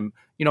time.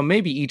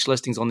 Maybe each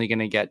listing is only going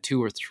to get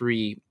 2 or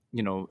 3,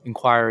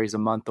 inquiries a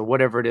month or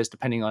whatever it is,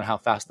 depending on how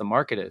fast the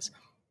market is.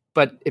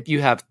 But if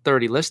you have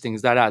 30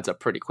 listings, that adds up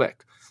pretty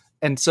quick.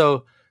 And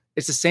so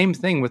it's the same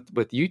thing with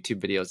YouTube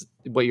videos.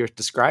 What you're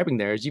describing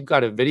there is you've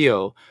got a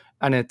video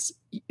and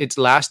it's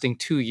lasting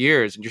 2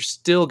 years and you're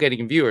still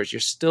getting viewers. You're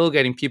still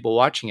getting people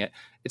watching it.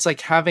 It's like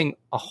having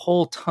a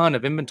whole ton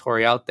of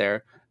inventory out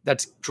there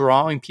that's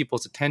drawing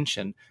people's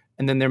attention.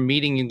 And then they're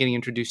meeting and getting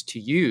introduced to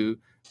you,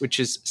 which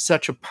is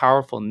such a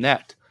powerful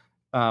net,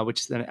 which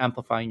is then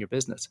amplifying your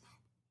business.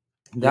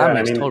 That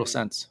makes total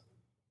sense.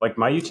 Like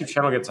my YouTube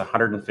channel gets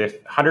 100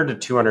 to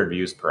 200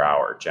 views per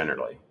hour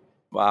generally.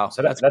 Wow.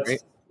 So that's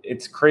great.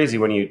 It's crazy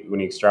when you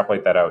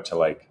extrapolate that out to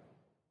like,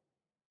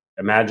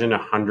 imagine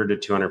 100 to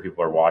 200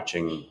 people are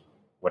watching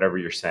whatever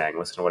you're saying,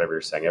 listen to whatever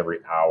you're saying every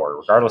hour,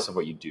 regardless of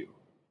what you do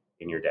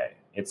in your day.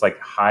 It's like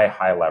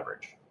high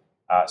leverage.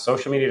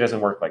 Social media doesn't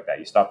work like that.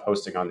 You stop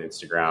posting on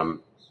Instagram,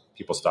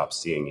 people stop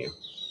seeing you.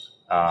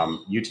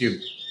 YouTube,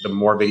 the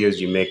more videos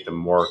you make, the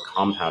more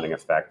compounding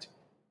effect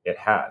it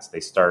has.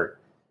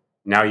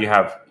 Now you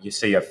have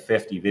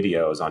 50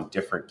 videos on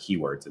different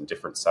keywords and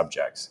different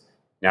subjects.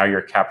 Now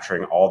you're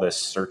capturing all this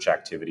search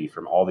activity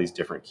from all these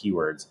different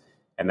keywords.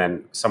 And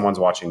then someone's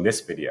watching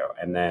this video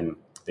and then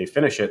they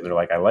finish it and they're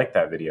like, I like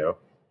that video.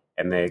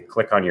 And they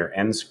click on your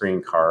end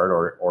screen card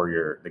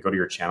or they go to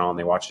your channel and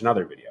they watch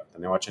another video.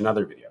 Then they watch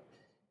another video.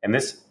 And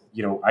this,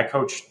 I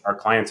coach our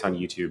clients on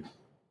YouTube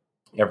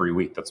every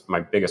week. That's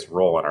my biggest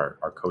role in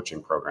our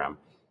coaching program.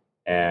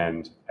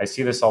 And I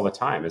see this all the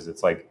time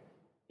it's like,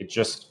 it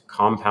just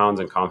compounds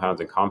and compounds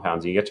and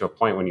compounds. You get to a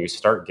point when you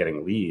start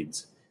getting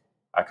leads,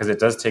 because it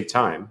does take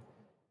time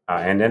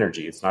and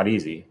energy. It's not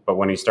easy. But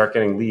when you start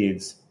getting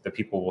leads, the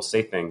people will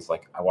say things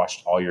like, I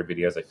watched all your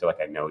videos. I feel like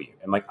I know you.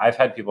 And like, I've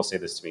had people say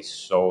this to me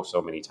so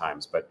many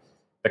times, but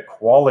the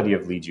quality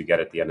of leads you get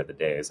at the end of the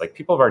day is like,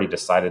 people have already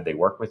decided they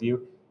work with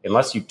you.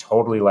 Unless you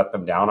totally let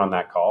them down on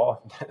that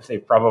call, they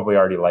probably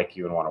already like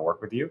you and want to work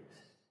with you.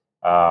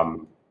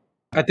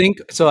 I think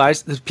so.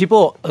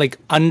 People like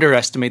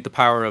underestimate the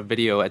power of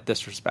video at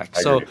this respect.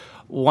 So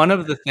one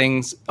of the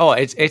things,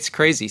 it's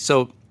crazy.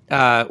 So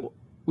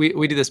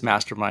we do this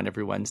mastermind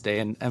every Wednesday,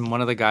 and one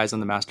of the guys on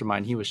the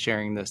mastermind, he was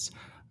sharing this,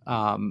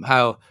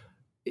 how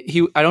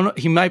I don't know,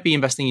 he might be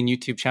investing in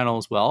YouTube channel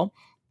as well,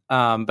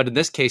 but in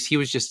this case, he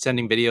was just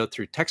sending video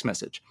through text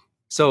message.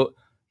 So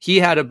he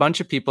had a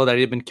bunch of people that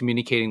he had been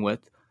communicating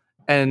with,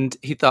 and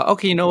he thought,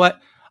 okay, you know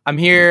what? I'm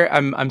here.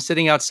 I'm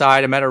sitting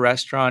outside. I'm at a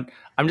restaurant.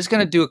 I'm just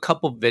going to do a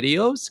couple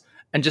videos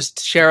and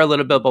just share a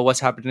little bit about what's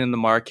happening in the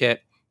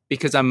market,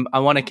 because I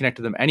want to connect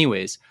to them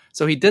anyways.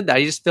 So he did that.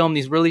 He just filmed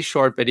these really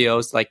short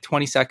videos, like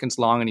 20 seconds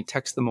long, and he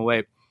texted them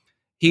away.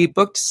 He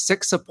booked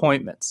 6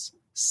 appointments.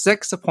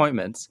 6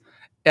 appointments.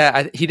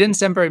 He didn't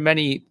send very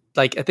many.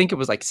 Like, I think it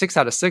was like 6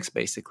 out of 6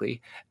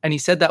 basically. And he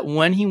said that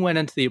when he went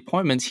into the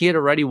appointments, he had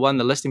already won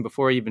the listing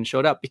before he even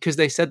showed up, because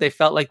they said they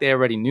felt like they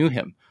already knew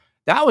him.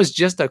 That was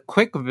just a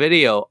quick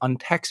video on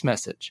text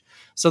message.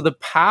 So the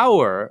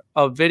power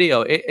of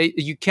video,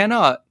 you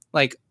cannot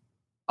it's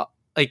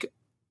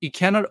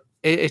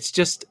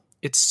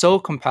so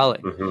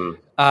compelling. Mm-hmm.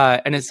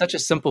 And it's such a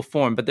simple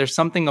form, but there's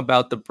something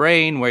about the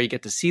brain where you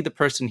get to see the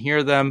person,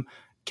 hear them,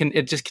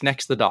 it just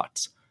connects the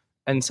dots.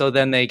 And so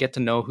then they get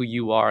to know who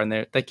you are. And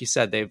they're, like you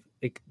said,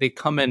 they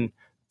come in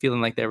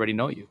feeling like they already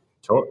know you.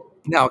 Totally.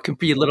 Now it can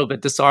be a little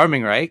bit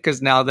disarming, right?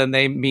 Because now then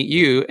they meet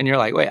you and you're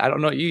like, wait, I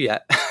don't know you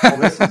yet. Well,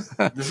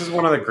 this is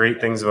one of the great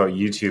things about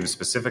YouTube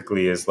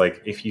specifically, is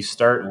like, if you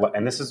start,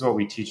 and this is what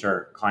we teach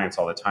our clients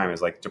all the time,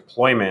 is like,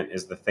 deployment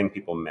is the thing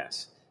people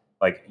miss.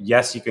 Like,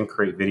 yes, you can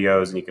create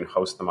videos and you can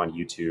host them on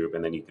YouTube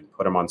and then you can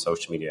put them on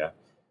social media,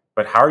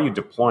 but how are you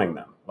deploying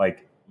them?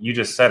 Like you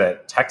just said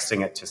it,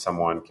 texting it to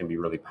someone can be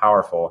really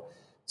powerful.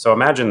 So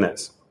imagine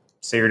this,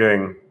 say you're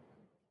doing,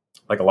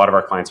 like a lot of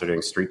our clients are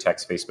doing street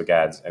text Facebook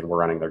ads, and we're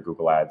running their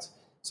Google ads.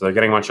 So they're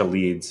getting a bunch of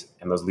leads,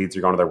 and those leads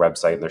are going to their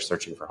website and they're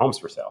searching for homes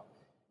for sale.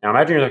 Now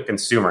imagine you're a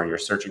consumer and you're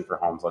searching for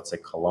homes, let's say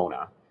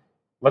Kelowna.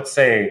 Let's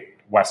say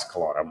West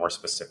Kelowna, a more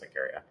specific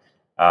area.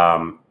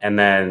 And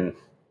then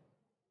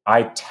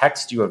I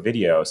text you a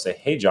video, say,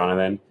 hey,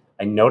 Jonathan,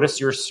 I noticed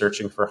you're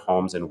searching for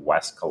homes in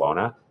West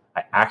Kelowna.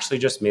 I actually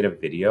just made a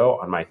video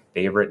on my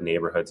favorite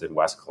neighborhoods in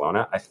West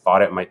Kelowna. I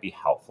thought it might be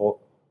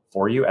helpful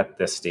for you at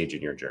this stage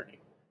in your journey.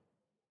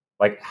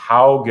 Like,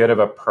 how good of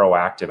a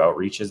proactive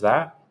outreach is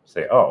that?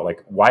 Say, oh,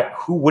 like, why?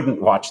 Who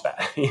wouldn't watch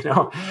that? You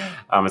know,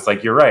 it's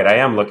like, you're right. I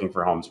am looking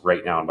for homes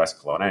right now in West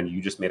Kelowna, and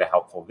you just made a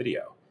helpful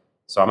video.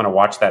 So I'm going to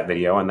watch that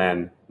video, and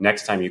then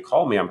next time you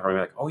call me, I'm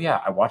probably like, oh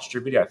yeah, I watched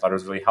your video. I thought it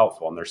was really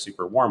helpful, and they're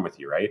super warm with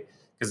you, right?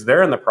 Because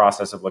they're in the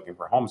process of looking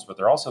for homes, but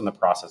they're also in the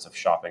process of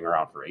shopping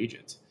around for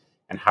agents.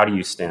 And how do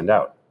you stand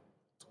out?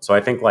 So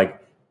I think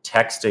like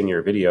texting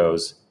your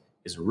videos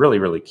is really,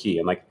 really key.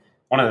 And like,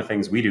 one of the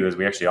things we do is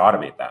we actually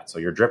automate that. So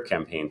your drip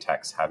campaign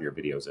texts have your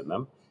videos in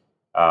them.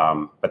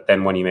 But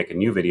then when you make a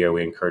new video,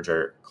 we encourage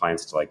our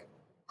clients to like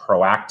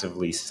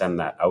proactively send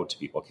that out to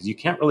people, because you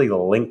can't really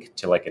link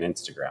to like an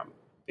Instagram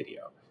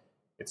video.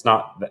 It's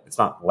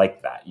not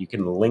like that. You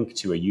can link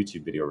to a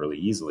YouTube video really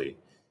easily,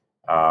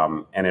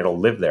 and it'll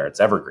live there. It's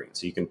evergreen.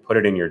 So you can put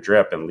it in your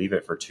drip and leave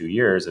it for 2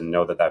 years and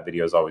know that that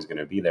video is always going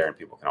to be there and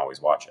people can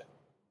always watch it.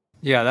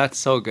 Yeah, that's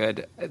so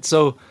good.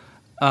 So,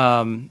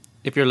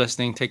 if you're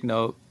listening, take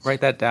note,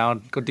 write that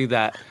down, go do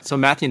that. So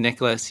Matthew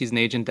Nicholas, he's an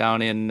agent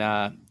down in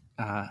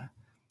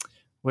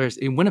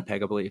in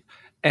Winnipeg, I believe.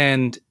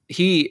 And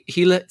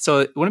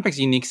so Winnipeg's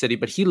a unique city,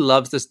 but he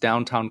loves this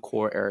downtown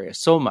core area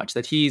so much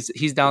that he's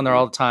down there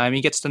all the time.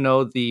 He gets to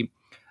know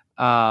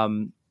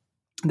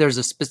there's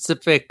a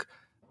specific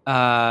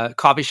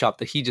coffee shop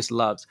that he just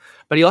loves,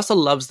 but he also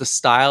loves the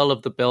style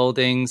of the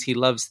buildings. He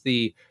loves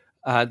the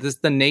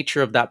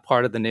nature of that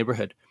part of the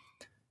neighborhood.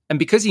 And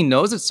because he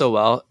knows it so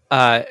well,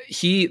 I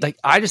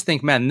just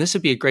think, man, this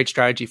would be a great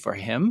strategy for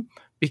him,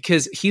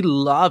 because he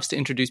loves to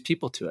introduce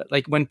people to it.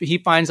 Like when he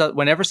finds out,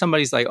 whenever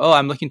somebody's like, oh,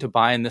 I'm looking to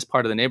buy in this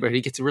part of the neighborhood,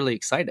 he gets really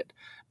excited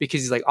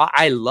because he's like, oh,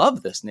 I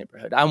love this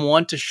neighborhood. I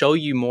want to show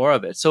you more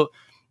of it. So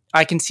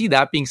I can see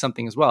that being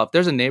something as well. If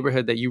there's a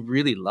neighborhood that you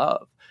really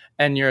love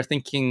and you're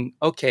thinking,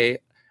 okay,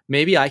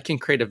 maybe I can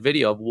create a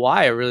video of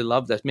why I really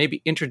love this.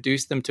 Maybe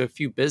introduce them to a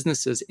few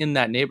businesses in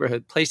that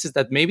neighborhood, places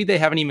that maybe they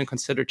haven't even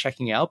considered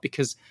checking out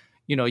because,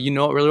 you know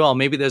it really well.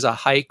 Maybe there's a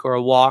hike or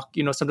a walk.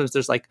 Sometimes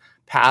there's like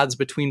paths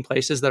between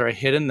places that are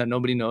hidden that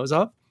nobody knows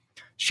of.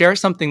 Share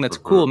something that's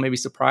cool, maybe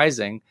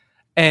surprising.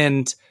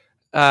 And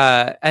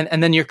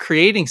then you're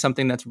creating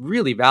something that's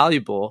really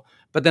valuable.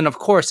 But then, of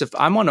course, if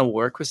I want to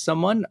work with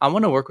someone, I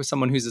want to work with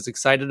someone who's as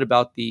excited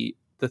about the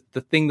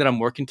thing that I'm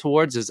working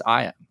towards as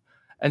I am.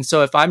 And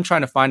so if I'm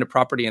trying to find a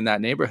property in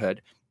that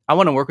neighborhood, I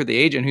want to work with the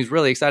agent who's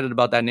really excited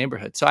about that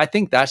neighborhood. So I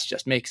think that's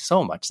just makes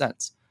so much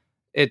sense.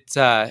 It's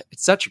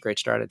such a great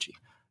strategy.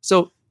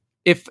 So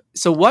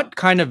what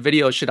kind of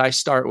videos should I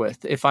start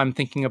with if I'm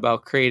thinking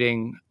about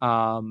creating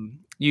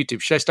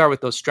YouTube? Should I start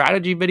with those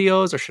strategy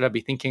videos, or should I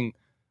be thinking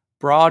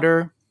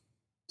broader?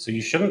 So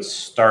you shouldn't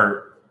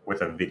start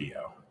with a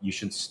video. You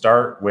should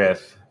start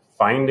with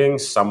finding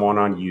someone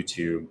on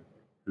YouTube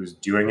who's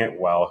doing it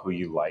well, who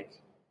you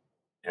like,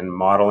 and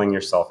modeling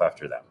yourself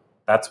after them.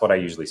 That's what I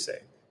usually say.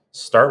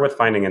 Start with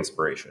finding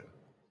inspiration.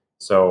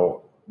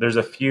 So there's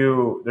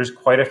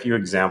quite a few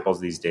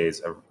examples these days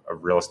of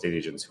real estate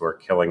agents who are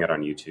killing it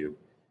on YouTube.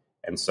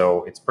 And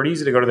so it's pretty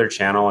easy to go to their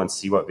channel and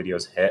see what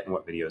videos hit and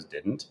what videos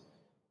didn't,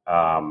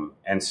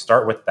 and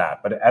start with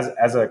that. But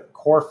as a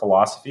core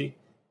philosophy,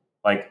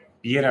 like,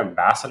 be an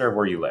ambassador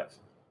where you live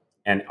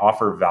and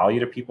offer value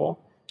to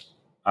people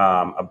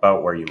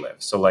about where you live.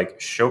 So like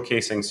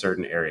showcasing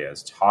certain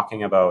areas,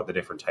 talking about the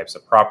different types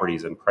of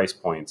properties and price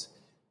points,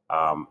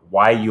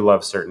 why you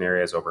love certain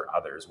areas over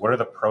others. What are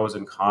the pros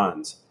and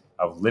cons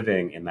of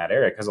living in that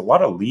area? Because a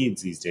lot of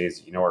leads these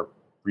days, are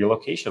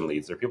relocation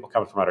leads. They're people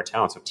coming from out of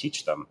town. So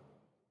teach them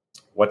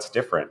what's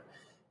different.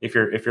 If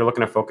you're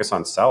looking to focus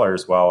on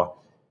sellers,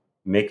 well,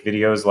 make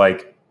videos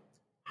like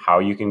how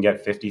you can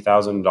get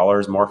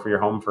 $50,000 more for your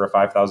home for a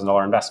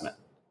 $5,000 investment.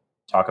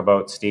 Talk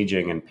about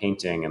staging and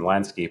painting and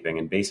landscaping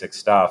and basic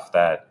stuff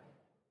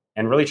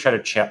and really try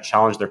to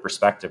challenge their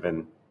perspective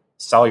and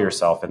sell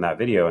yourself in that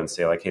video and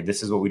say like, hey,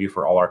 this is what we do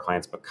for all our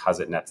clients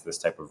because it nets this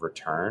type of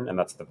return. And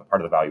that's the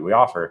part of the value we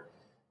offer.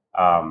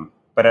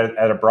 But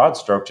at a broad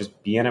stroke,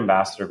 just be an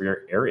ambassador of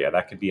your area.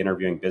 That could be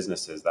interviewing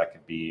businesses. That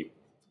could be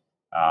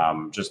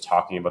just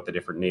talking about the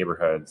different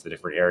neighborhoods, the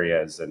different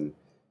areas. And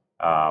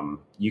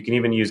you can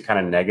even use kind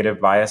of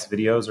negative bias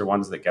videos, or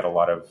ones that get a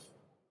lot of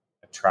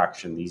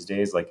attraction these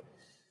days. Like,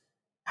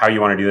 how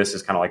you want to do this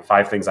is kind of like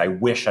 5 things I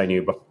wish I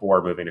knew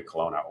before moving to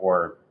Kelowna,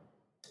 or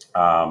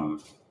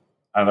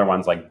other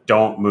ones like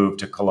don't move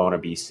to Kelowna,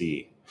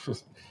 BC.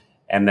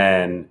 And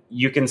then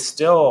you can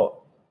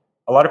still,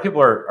 a lot of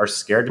people are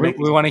scared to make.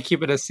 We want to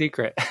keep it a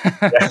secret.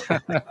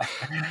 Except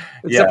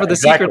for the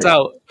secret's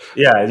out.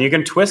 Yeah. And you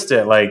can twist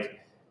it. Like,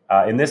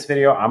 in this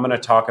video, I'm going to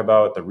talk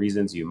about the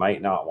reasons you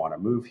might not want to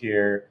move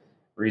here.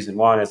 Reason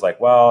 1 is like,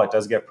 well, it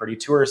does get pretty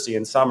touristy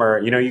in summer.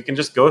 You can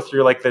just go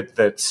through like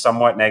the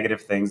somewhat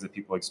negative things that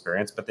people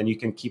experience, but then you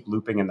can keep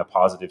looping in the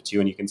positive too,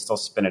 and you can still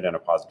spin it in a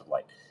positive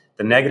light.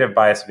 The negative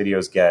bias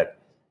videos get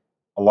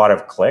a lot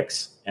of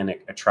clicks and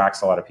it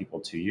attracts a lot of people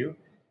to you.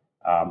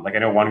 Like, I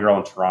know one girl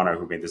in Toronto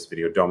who made this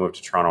video, don't move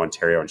to Toronto,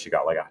 Ontario, and she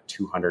got like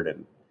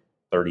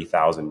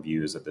 230,000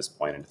 views at this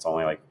point, and it's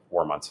only like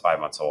 5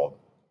 months old.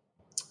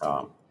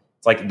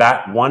 It's like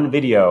that one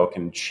video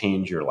can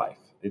change your life.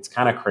 It's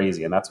kind of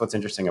crazy. And that's what's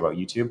interesting about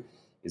YouTube,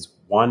 is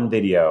one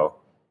video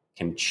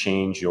can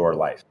change your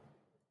life.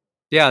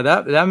 Yeah,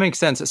 that makes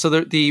sense. So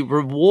the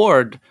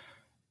reward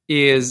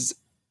is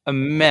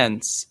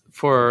immense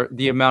for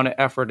the amount of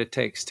effort it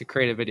takes to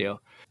create a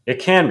video. It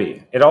can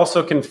be. It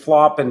also can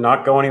flop and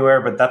not go anywhere.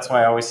 But that's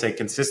why I always say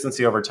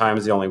consistency over time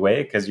is the only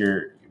way, because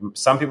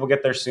some people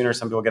get there sooner,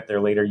 some people get there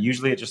later.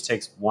 Usually it just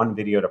takes one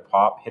video to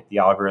pop, hit the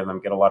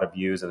algorithm, get a lot of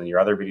views, and then your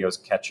other videos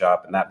catch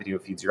up, and that video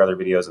feeds your other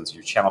videos, and so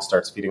your channel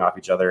starts feeding off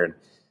each other. And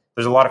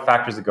there's a lot of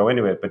factors that go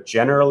into it. But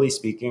generally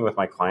speaking, with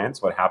my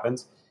clients, what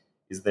happens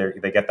is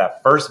they get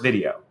that first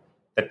video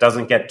that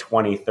doesn't get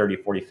 20, 30,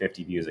 40,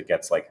 50 views. It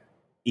gets like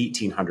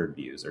 1,800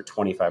 views or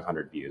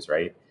 2,500 views,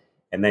 right?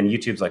 And then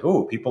YouTube's like,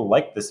 oh, people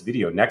like this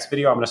video. Next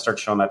video, I'm going to start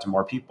showing that to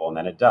more people. And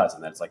then it does.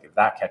 And then it's like, if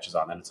that catches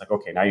on, then it's like,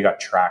 okay, now you got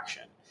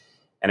traction.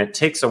 And it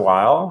takes a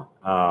while.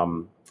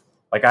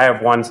 Like, I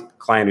have one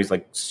client who's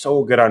like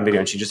so good on video,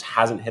 and she just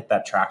hasn't hit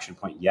that traction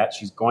point yet.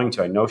 She's going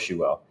to, I know she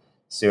will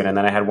soon. And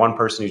then I had one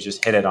person who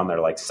just hit it on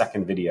their like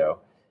second video,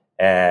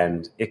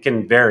 and it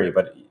can vary,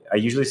 but I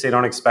usually say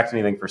don't expect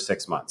anything for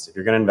 6 months. If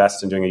you're going to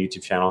invest in doing a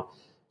YouTube channel,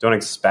 don't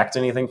expect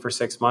anything for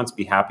 6 months.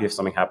 Be happy if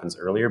something happens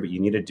earlier, but you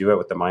need to do it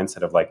with the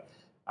mindset of like,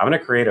 I'm going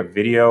to create a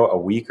video a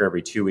week or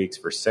every 2 weeks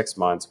for 6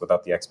 months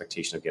without the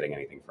expectation of getting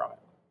anything from it.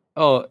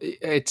 Oh,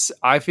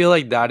 I feel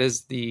like that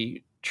is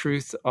the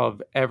truth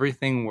of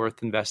everything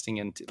worth investing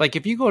into. Like,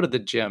 if you go to the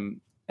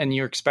gym and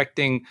you're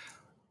expecting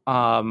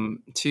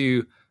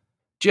to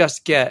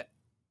just get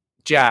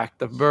jacked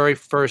the very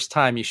first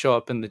time you show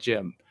up in the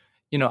gym,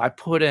 I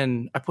put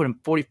in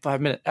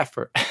 45-minute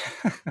effort.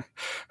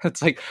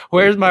 It's like,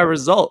 where's my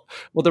result?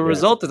 Well, the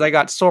result is I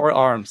got sore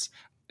arms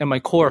and my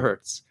core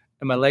hurts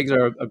and my legs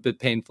are a bit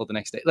painful the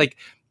next day. Like,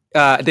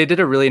 they did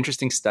a really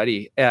interesting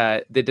study.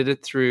 They did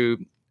it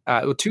through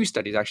 2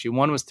 studies, actually.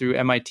 One was through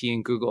MIT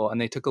and Google, and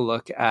they took a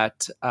look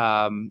at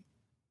and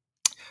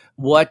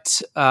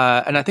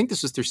I think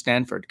this was through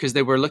Stanford, because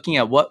they were looking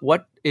at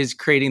what is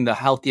creating the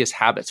healthiest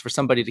habits for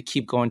somebody to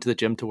keep going to the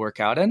gym to work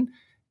out in.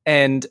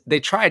 And they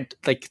tried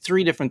like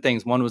 3 different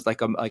things. One was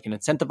like an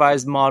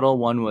incentivized model.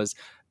 One was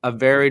a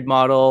varied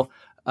model.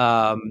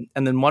 And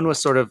then one was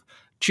sort of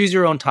choose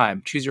your own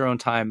time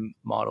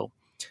model.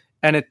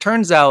 And it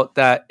turns out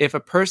that if a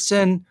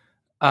person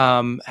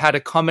had a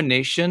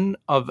combination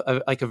of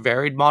like a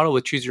varied model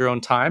with choose your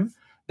own time.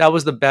 That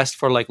was the best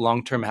for like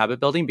long-term habit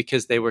building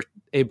because they were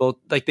able,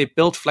 like they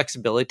built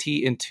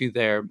flexibility into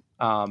their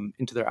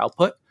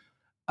output.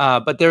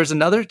 But there's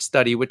another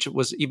study which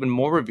was even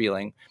more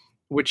revealing,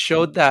 which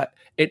showed that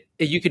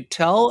you could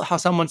tell how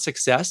someone's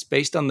success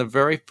based on the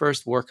very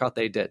first workout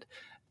they did,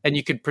 and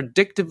you could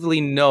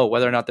predictively know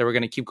whether or not they were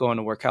going to keep going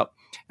to work out.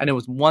 And it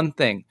was one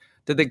thing: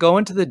 did they go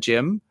into the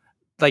gym?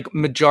 Like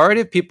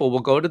majority of people will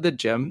go to the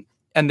gym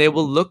and they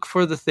will look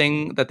for the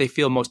thing that they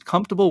feel most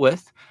comfortable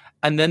with,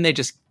 and then they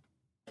just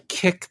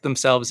kick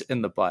themselves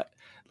in the butt.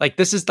 Like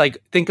this is like,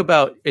 think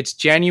about, it's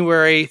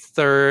January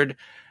 3rd.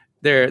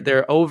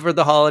 They're over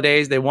the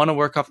holidays. They want to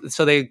work off.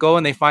 So they go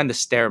and they find the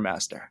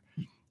Stairmaster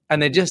and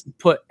they just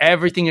put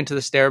everything into the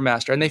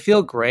Stairmaster and they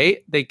feel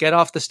great. They get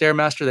off the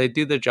Stairmaster, they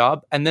do their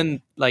job, and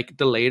then like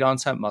delayed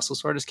onset muscle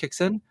soreness kicks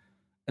in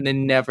and they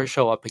never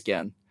show up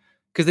again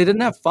because they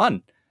didn't have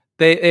fun.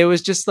 It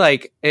was just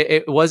like,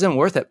 it wasn't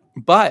worth it.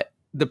 But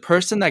the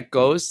person that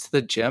goes to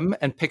the gym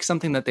and picks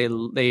something that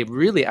they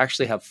really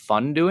actually have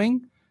fun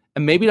doing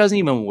and maybe doesn't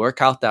even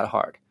work out that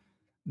hard,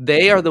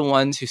 they are the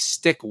ones who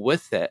stick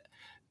with it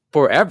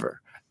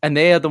forever. And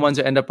they are the ones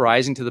who end up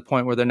rising to the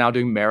point where they're now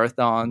doing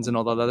marathons and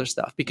all that other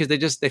stuff because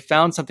they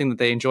found something that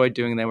they enjoyed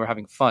doing and they were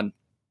having fun.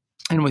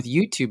 And with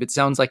YouTube, it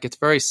sounds like it's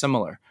very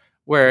similar,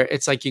 where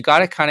it's like you got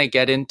to kind of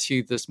get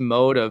into this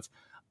mode of,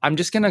 I'm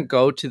just going to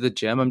go to the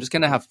gym. I'm just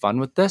going to have fun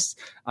with this.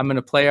 I'm going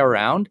to play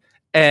around.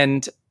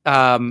 And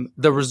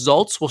the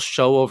results will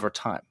show over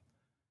time.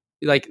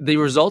 Like the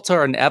results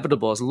are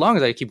inevitable as long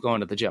as I keep going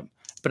to the gym,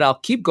 but I'll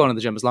keep going to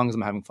the gym as long as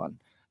I'm having fun.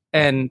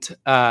 And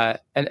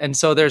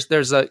so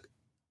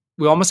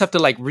we almost have to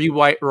like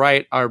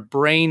rewrite our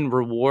brain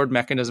reward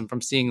mechanism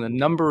from seeing the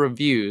number of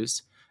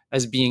views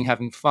as being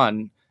having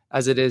fun,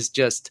 as it is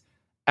just,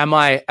 am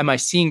I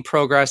seeing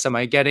progress? Am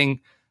I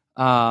getting,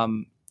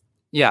 am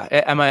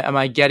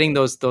I getting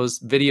those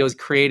videos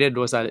created?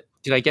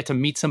 Did I get to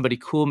meet somebody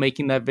cool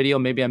making that video?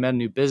 Maybe I met a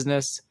new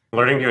business.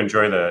 Learning to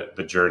enjoy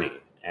the journey,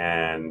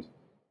 and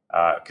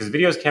because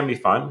videos can be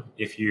fun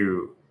if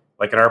you,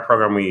 like in our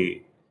program,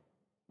 we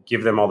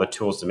give them all the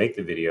tools to make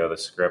the video, the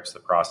scripts, the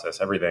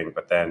process, everything,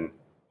 but then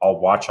I'll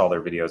watch all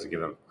their videos and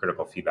give them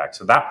critical feedback.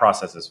 So that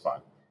process is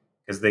fun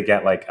because they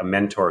get like a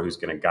mentor who's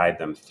going to guide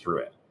them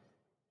through it.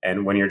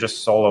 And when you're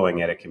just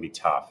soloing it, it can be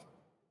tough.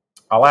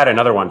 I'll add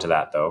another one to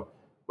that though,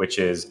 which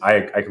is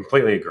I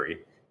completely agree.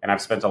 And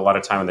I've spent a lot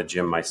of time in the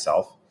gym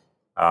myself.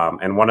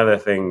 And one of the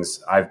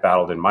things I've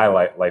battled in my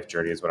life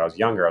journey is when I was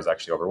younger, I was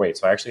actually overweight.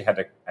 So I actually had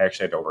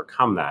to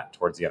overcome that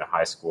towards the end of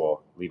high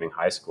school, leaving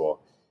high school.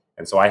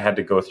 And so I had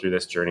to go through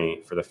this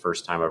journey for the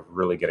first time of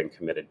really getting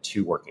committed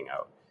to working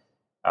out.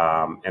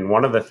 And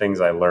one of the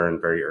things I learned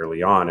very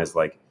early on is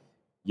like,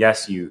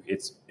 yes,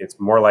 it's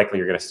more likely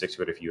you're going to stick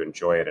to it if you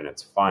enjoy it and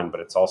it's fun, but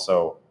it's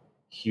also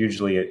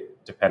hugely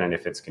dependent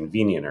if it's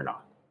convenient or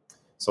not.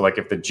 So like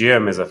if the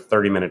gym is a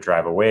 30-minute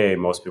drive away,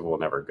 most people will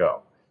never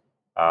go.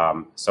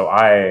 So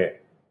I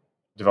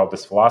developed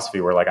this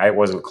philosophy where like I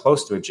wasn't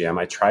close to a gym.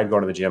 I tried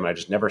going to the gym and I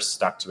just never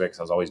stuck to it because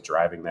I was always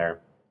driving there.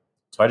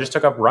 So I just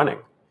took up running.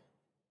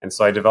 And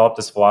so I developed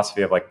this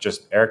philosophy of like,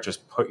 Eric,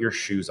 just put your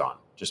shoes on.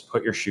 Just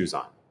put your shoes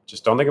on.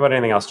 Just don't think about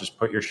anything else. Just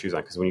put your shoes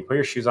on. Because when you put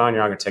your shoes on,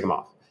 you're not going to take them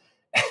off.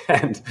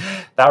 And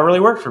that really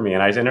worked for me.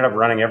 And I ended up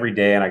running every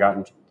day and I got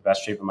in the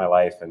best shape of my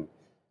life. And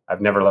I've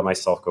never let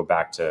myself go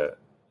back to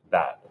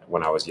that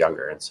when I was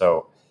younger. And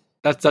so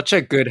that's such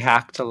a good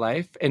hack to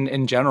life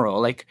in general.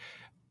 Like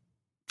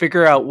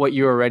figure out what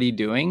you're already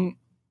doing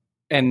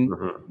and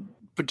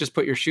just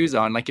put your shoes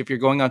on. Like if you're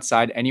going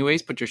outside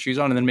anyways, put your shoes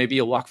on and then maybe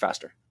you'll walk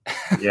faster.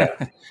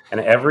 Yeah. And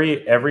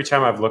every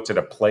time I've looked at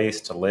a place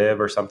to live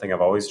or something,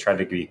 I've always tried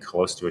to be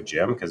close to a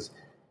gym because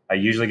I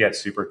usually get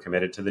super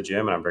committed to the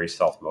gym and I'm very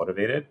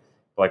self-motivated.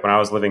 Like when I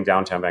was living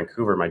downtown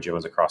Vancouver, my gym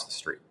was across the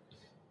street.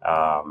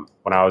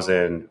 When I was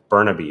in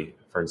Burnaby,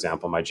 for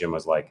example, my gym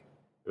was like,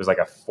 it was like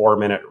a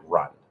 4-minute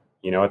run.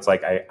 You know, it's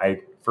like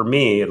I for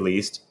me, at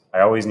least, I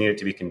always need it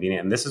to be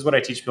convenient. And this is what I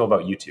teach people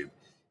about YouTube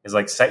is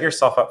like, set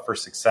yourself up for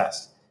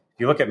success. If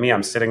you look at me,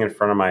 I'm sitting in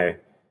front of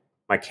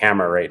my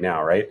camera right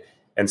now. Right.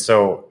 And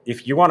so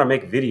if you want to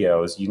make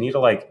videos, you need to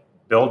like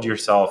build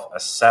yourself a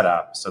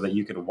setup so that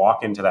you can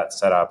walk into that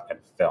setup and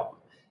film.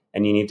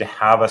 And you need to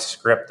have a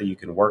script that you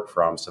can work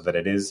from so that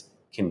it is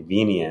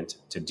convenient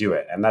to do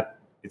it. And that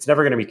it's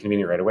never going to be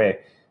convenient right away.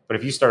 But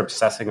if you start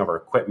obsessing over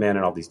equipment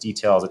and all these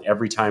details, and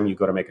every time you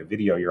go to make a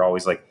video, you're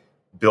always like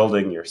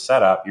building your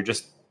setup,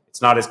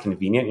 it's not as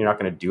convenient. You're not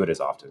going to do it as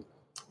often.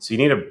 So you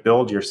need to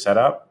build your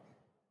setup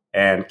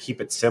and keep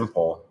it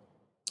simple,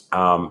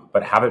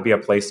 but have it be a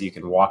place that you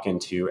can walk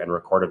into and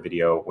record a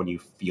video when you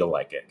feel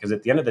like it. Because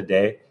at the end of the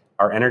day,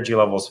 our energy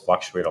levels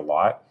fluctuate a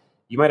lot.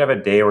 You might have a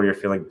day where you're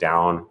feeling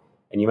down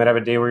and you might have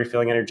a day where you're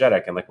feeling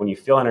energetic. And like when you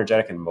feel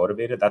energetic and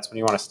motivated, that's when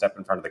you want to step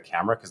in front of the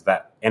camera because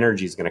that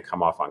energy is going to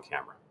come off on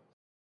camera.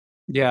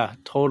 Yeah,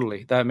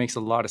 totally. That makes a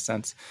lot of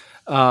sense.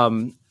 I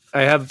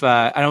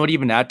would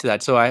even add to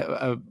that. So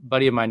a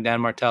buddy of mine,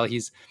 Dan Martell,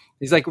 he's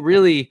like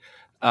really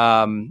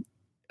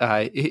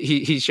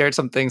he shared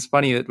some things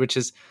funny, which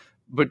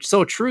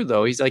so true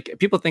though. He's like,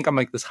 people think I'm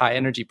like this high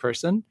energy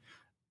person.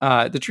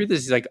 The truth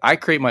is, he's like, I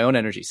create my own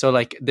energy. So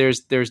like,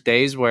 there's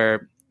days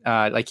where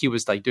like he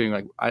was like doing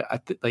like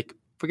like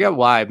forget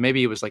why, maybe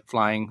he was like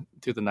flying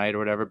through the night or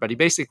whatever. But he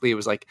basically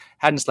was like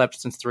hadn't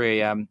slept since 3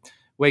 a.m.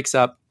 Wakes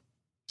up,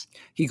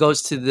 he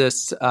goes to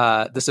this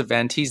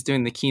event. He's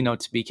doing the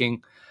keynote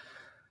speaking,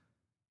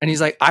 and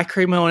he's like, I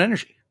create my own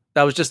energy.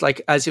 That was just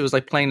like as he was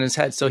like playing in his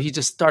head. So he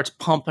just starts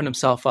pumping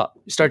himself up.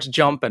 He starts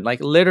jumping, like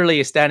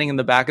literally standing in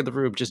the back of the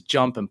room, just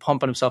jumping,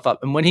 pumping himself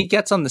up. And when he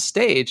gets on the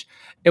stage,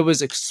 it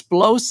was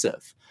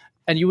explosive.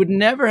 And you would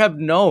never have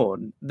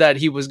known that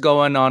he was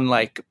going on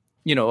like,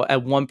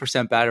 at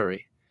 1%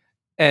 battery.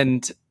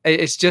 And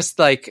it's just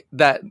like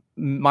that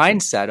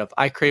mindset of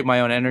I create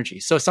my own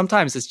energy. So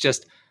sometimes it's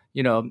just,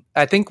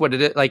 I think what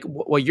it is, like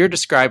what you're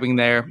describing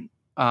there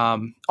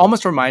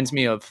almost reminds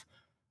me of,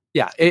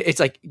 it's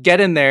like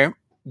get in there,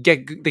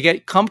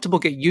 get comfortable,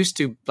 get used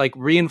to like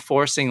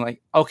reinforcing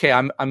like, okay,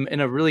 I'm in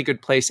a really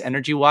good place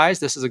energy wise.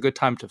 This is a good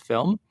time to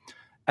film.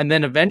 And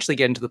then eventually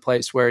get into the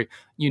place where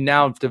you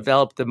now have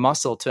developed the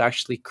muscle to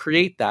actually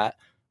create that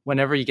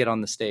whenever you get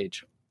on the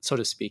stage, so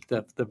to speak,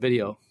 the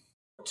video.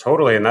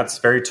 Totally. And that's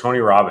very Tony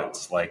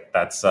Robbins. Like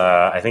that's,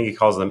 I think he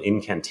calls them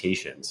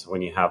incantations,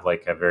 when you have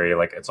like a very,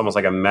 like, it's almost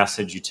like a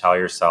message you tell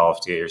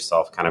yourself to get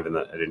yourself kind of in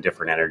a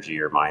different energy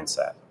or mind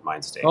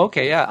state.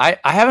 Okay. Yeah.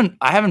 I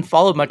haven't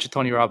followed much of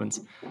Tony Robbins.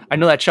 I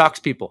know that shocks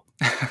people.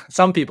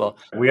 Some people.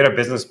 We had a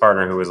business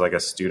partner who was like a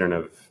student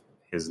of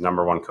his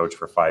number one coach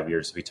for 5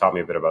 years. So he taught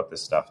me a bit about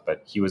this stuff,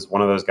 but he was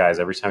one of those guys,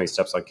 every time he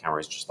steps on camera,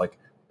 he's just like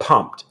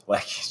pumped.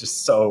 Like he's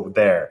just so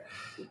there.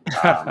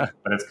 But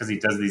it's because he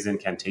does these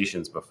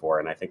incantations before,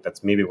 and I think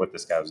that's maybe what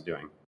this guy was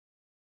doing.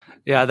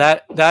 Yeah,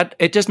 that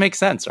it just makes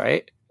sense,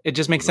 right? It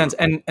just makes sense,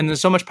 and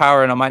there's so much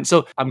power in our mind.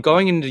 So I'm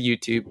going into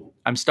YouTube.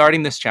 I'm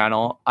starting this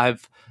channel.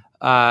 I've,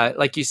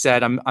 like you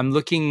said, I'm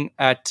looking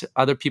at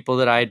other people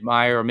that I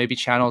admire, or maybe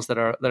channels that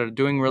are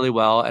doing really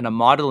well, and I'm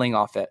modeling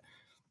off it.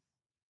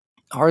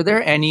 Are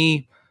there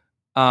any,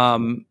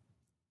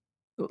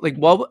 like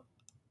what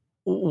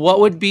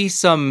would be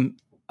some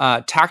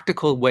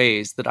tactical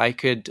ways that I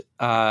could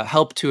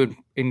help to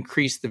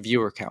increase the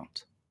viewer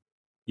count?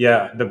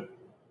 Yeah,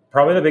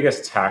 probably the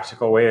biggest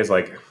tactical way is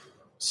like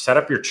set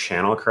up your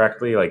channel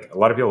correctly. Like a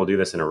lot of people do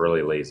this in a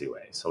really lazy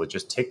way. So like,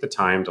 just take the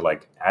time to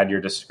like add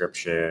your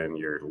description,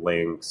 your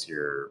links,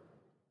 your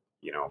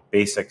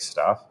basic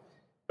stuff.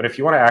 But if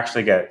you want to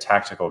actually get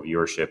tactical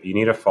viewership, you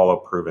need to follow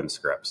proven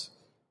scripts.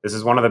 This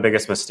is one of the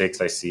biggest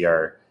mistakes I see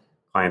our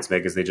clients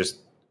make, is they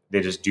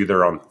just do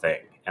their own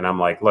thing. And I'm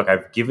like, look,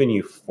 I've given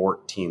you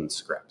 14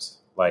 scripts.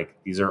 Like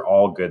these are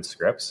all good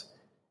scripts.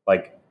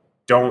 Like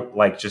don't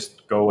like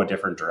just go a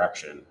different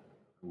direction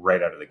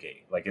right out of the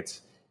gate. Like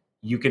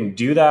you can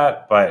do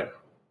that, but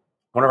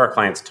one of our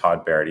clients,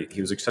 Todd Barrett,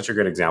 he was like such a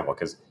good example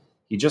because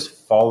he just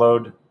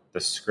followed the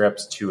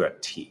scripts to a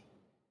T.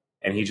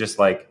 And he's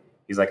like,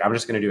 I'm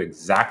just going to do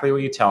exactly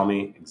what you tell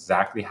me,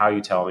 exactly how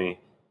you tell me.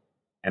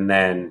 And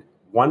then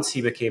once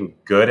he became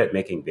good at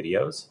making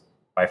videos,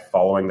 by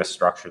following the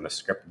structure and the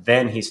script,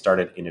 then he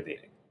started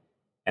innovating.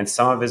 And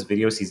some of his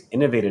videos he's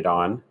innovated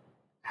on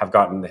have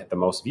gotten the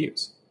most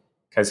views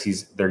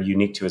because they're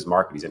unique to his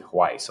market. He's in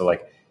Hawaii. So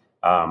like,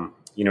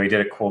 he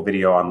did a cool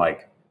video on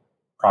like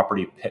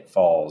property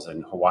pitfalls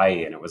in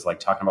Hawaii. And it was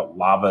like talking about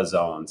lava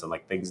zones and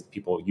like things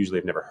people usually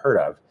have never heard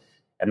of.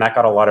 And that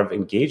got a lot of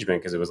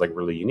engagement because it was like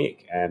really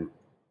unique.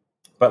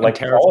 But like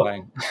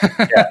terrifying.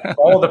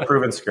 all the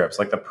proven scripts,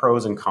 like the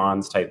pros and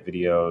cons type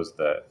videos,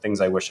 the things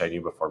I wish I knew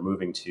before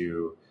moving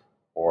to,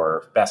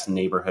 or best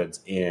neighborhoods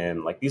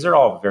in, like these are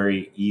all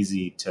very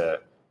easy to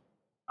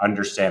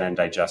understand and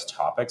digest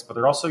topics, but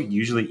they're also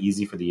usually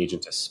easy for the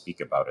agent to speak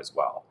about as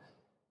well.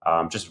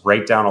 Just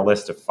write down a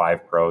list of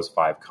 5 pros,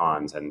 5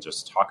 cons, and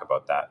just talk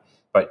about that.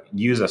 But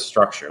use a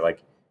structure.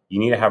 Like you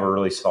need to have a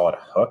really solid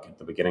hook at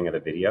the beginning of the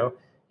video.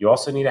 You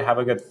also need to have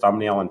a good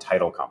thumbnail and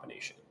title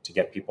combination to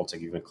get people to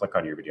even click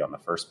on your video in the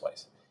first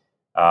place.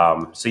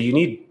 So you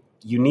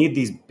need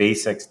these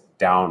basics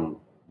down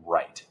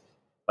right.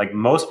 Like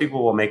most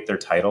people will make their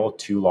title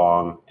too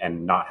long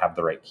and not have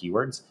the right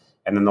keywords.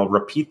 And then they'll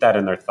repeat that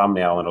in their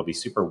thumbnail and it'll be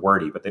super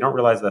wordy, but they don't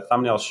realize that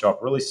thumbnails show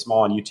up really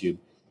small on YouTube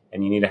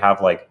and you need to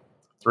have like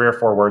 3 or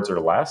 4 words or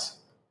less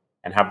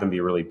and have them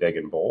be really big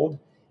and bold.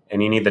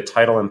 And you need the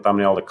title and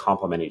thumbnail to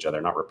complement each other,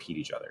 not repeat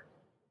each other.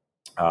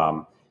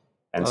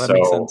 That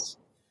makes sense.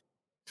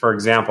 For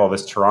example,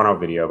 this Toronto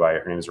video by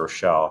her name is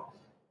Rochelle.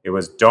 It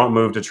was "Don't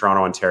move to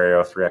Toronto,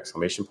 Ontario!" 3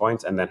 exclamation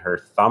points, and then her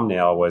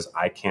thumbnail was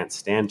 "I can't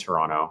stand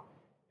Toronto,"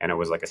 and it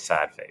was like a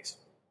sad face.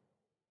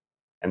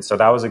 And so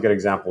that was a good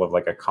example of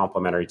like a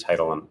complementary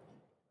title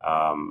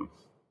and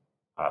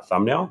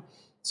thumbnail.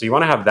 So you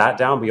want to have that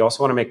down, but you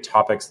also want to make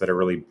topics that are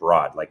really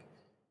broad, like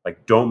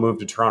 "Don't move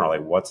to Toronto."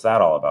 Like, what's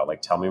that all about?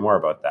 Like, tell me more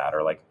about that,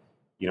 or like,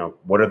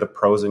 what are the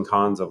pros and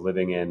cons of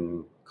living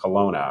in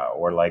Kelowna,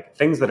 or like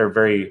things that are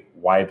very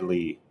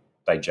widely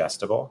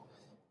digestible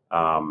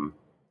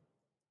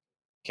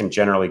can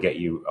generally get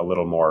you a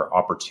little more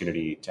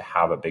opportunity to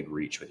have a big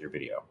reach with your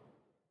video.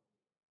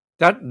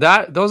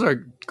 Those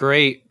are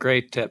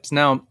great tips.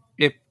 Now,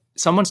 if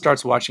someone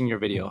starts watching your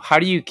video, how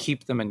do you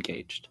keep them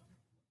engaged?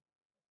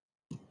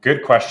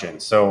 Good question.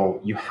 So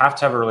you have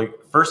to have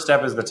first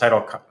step is the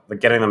title,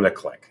 getting them to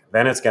click.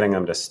 Then it's getting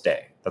them to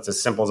stay. That's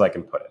as simple as I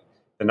can put it.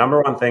 The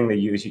number one thing the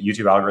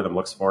YouTube algorithm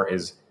looks for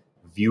is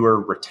viewer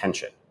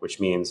retention,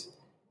 which means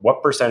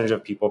what percentage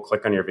of people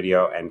click on your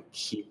video and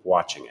keep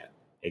watching it,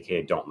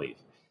 aka don't leave.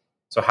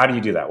 So how do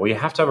you do that? Well, you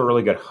have to have a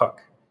really good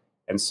hook.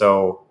 And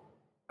so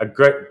a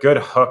good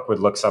hook would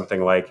look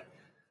something like,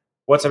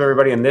 what's up,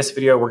 everybody? In this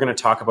video, we're going to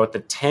talk about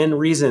the 10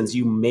 reasons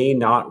you may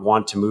not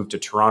want to move to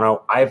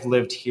Toronto. I've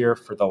lived here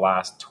for the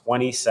last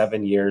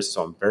 27 years,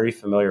 so I'm very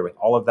familiar with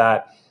all of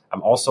that.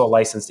 I'm also a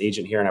licensed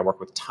agent here, and I work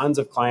with tons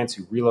of clients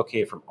who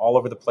relocate from all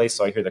over the place,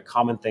 so I hear the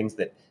common things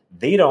that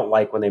they don't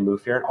like when they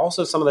move here, and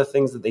also some of the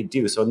things that they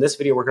do. So in this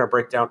video, we're going to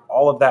break down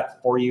all of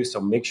that for you,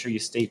 so make sure you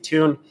stay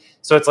tuned.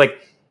 So it's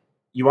like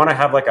you want to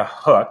have like a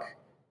hook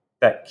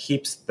that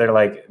keeps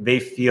they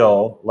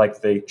feel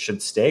like they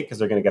should stay because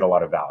they're going to get a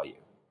lot of value.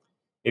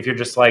 If you're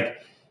just like,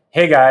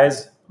 hey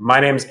guys,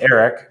 my name's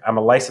Eric. I'm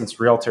a licensed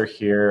realtor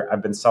here.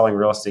 I've been selling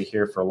real estate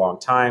here for a long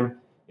time.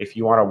 If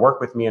you want to work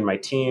with me and my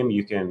team,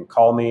 you can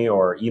call me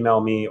or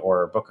email me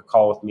or book a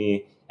call with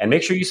me, and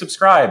make sure you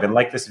subscribe and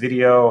like this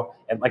video.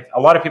 And like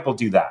a lot of people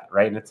do that,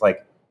 right? And it's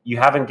like, you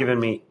haven't given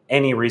me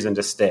any reason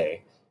to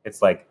stay.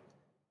 It's like,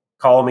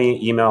 call me,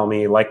 email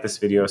me, like this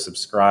video,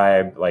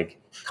 subscribe, like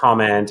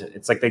comment.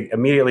 It's like they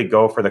immediately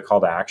go for the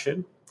call to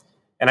action.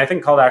 And I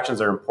think call to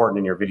actions are important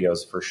in your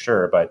videos for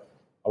sure, but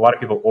a lot of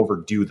people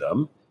overdo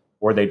them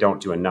or they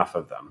don't do enough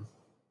of them.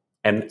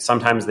 And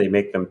sometimes they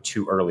make them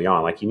too early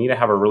on. Like you need to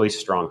have a really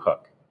strong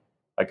hook.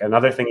 Like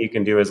another thing you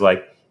can do is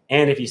like,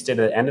 and if you stay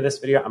to the end of this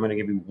video, I'm going to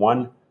give you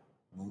one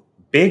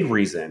big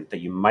reason that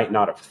you might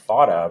not have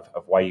thought of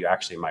why you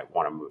actually might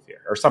want to move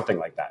here or something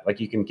like that. Like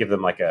you can give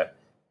them like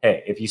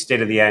hey, if you stay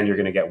to the end, you're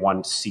going to get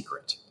one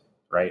secret,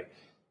 right?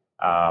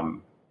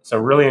 So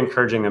really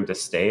encouraging them to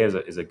stay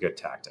is a good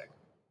tactic.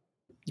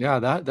 Yeah,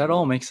 that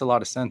all makes a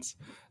lot of sense.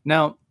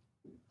 Now,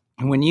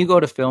 when you go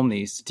to film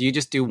these, do you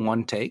just do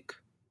one take?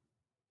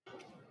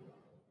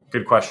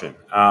 Good question.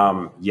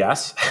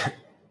 Yes.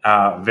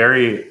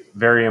 Very,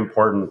 very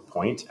important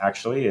point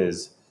actually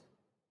is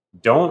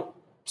don't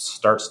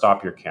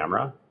stop your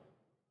camera,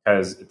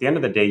 because at the end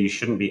of the day, you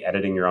shouldn't be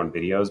editing your own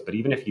videos. But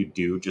even if you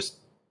do,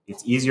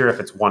 it's easier if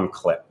it's one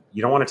clip.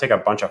 You don't want to take a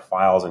bunch of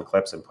files and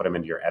clips and put them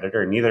into your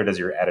editor. Neither does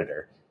your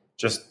editor.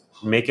 Just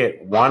make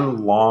it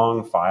one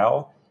long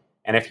file.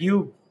 And if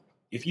you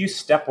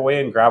step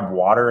away and grab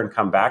water and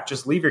come back,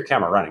 just leave your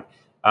camera running.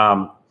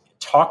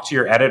 Talk to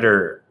your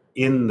editor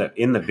in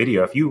the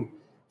video. If you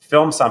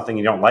film something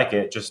you don't like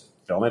it, just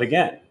film it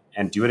again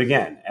and do it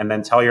again. And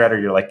then tell your editor,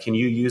 you're like, can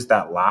you use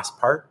that last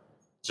part?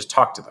 Just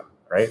talk to them,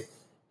 right?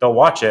 They'll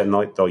watch it and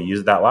they'll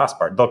use that last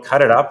part. They'll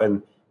cut it up,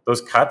 and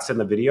those cuts in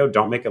the video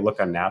don't make it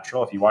look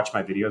unnatural. If you watch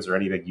my videos or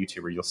any big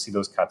YouTuber, you'll see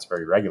those cuts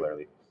very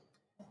regularly.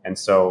 And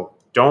so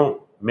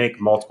don't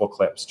make multiple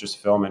clips. Just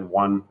film in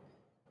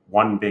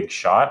one big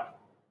shot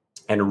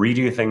and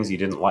redo things you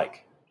didn't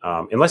like.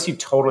 Unless you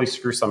totally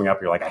screw something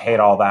up, you're like, I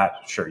hate all that.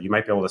 Sure, you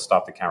might be able to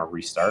stop the camera,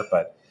 restart,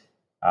 but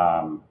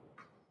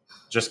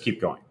just keep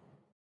going.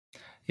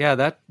 Yeah,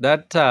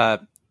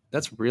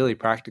 that's really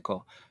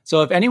practical.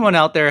 So if anyone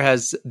out there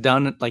has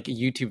done like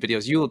YouTube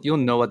videos, you'll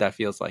know what that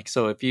feels like.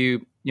 So if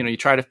you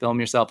try to film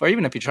yourself, or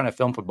even if you're trying to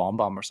film for Bomb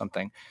Bomb or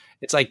something,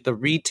 it's like the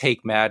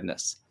retake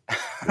madness.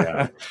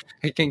 Yeah.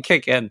 It can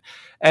kick in.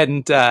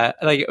 And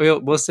like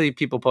we'll see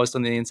people post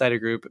on the Insider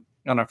group,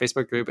 on our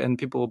Facebook group, and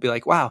people will be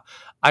like, wow,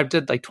 I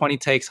did like 20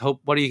 takes.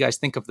 What do you guys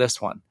think of this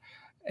one?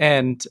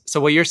 And so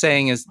what you're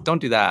saying is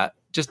don't do that.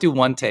 Just do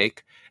one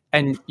take.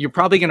 And you're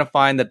probably going to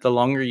find that the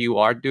longer you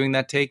are doing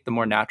that take, the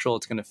more natural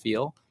it's going to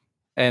feel.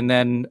 And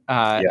then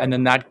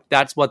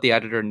that's what the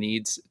editor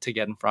needs to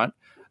get in front.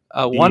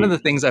 One of the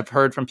things I've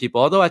heard from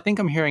people, although I think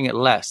I'm hearing it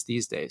less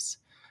these days,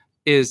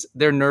 is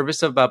they're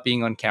nervous about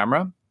being on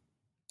camera.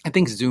 I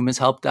think Zoom has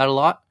helped that a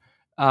lot,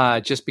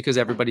 just because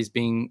everybody's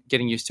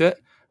getting used to it.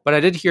 But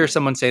I did hear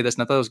someone say this,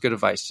 and I thought it was good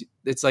advice.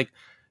 It's like,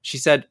 she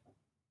said,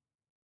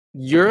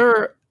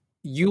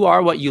 you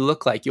are what you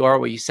look like. You are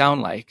what you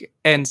sound like.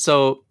 And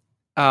so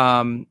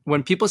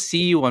when people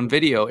see you on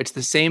video, it's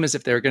the same as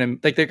if they're going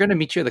to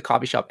meet you at the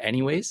coffee shop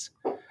anyways.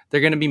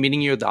 They're going to be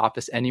meeting you at the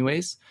office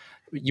anyways.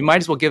 You might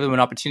as well give them an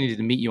opportunity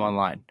to meet you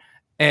online.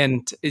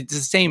 And it's the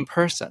same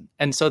person.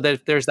 And so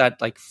that there's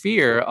that like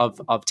fear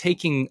of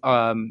taking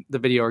the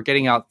video or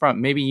getting out front.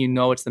 Maybe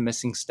it's the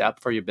missing step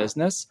for your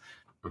business.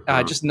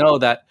 Just know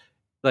that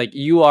like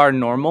you are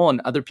normal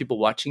and other people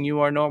watching you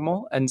are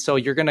normal. And so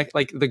you're going to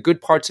like the good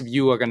parts of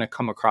you are going to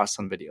come across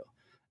on video.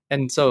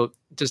 And so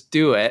just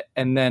do it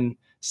and then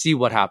see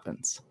what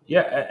happens.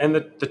 Yeah. And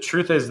the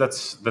truth is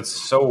that's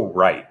so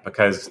right,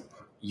 because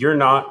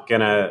not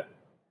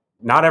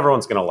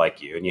everyone's going to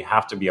like you, and you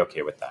have to be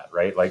okay with that.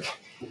 Right.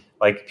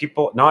 Like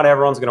people, not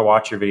everyone's going to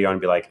watch your video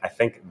and be like, I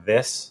think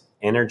this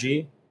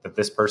energy that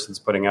this person's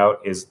putting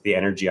out is the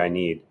energy I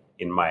need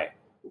in my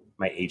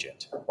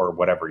agent or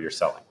whatever you're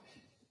selling.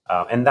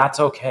 And that's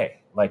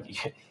okay.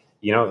 like,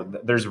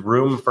 there's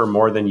room for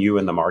more than you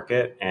in the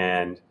market,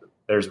 and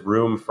there's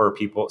room for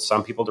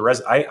some people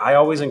to I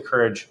always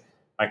encourage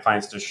my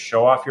clients to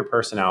show off your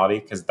personality,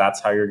 because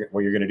that's what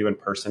you're going to do in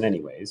person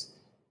anyways.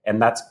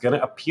 And that's going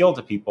to appeal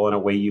to people in a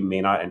way you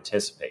may not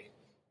anticipate.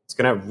 It's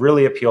going to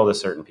really appeal to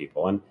certain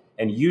people.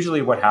 And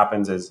usually what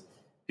happens is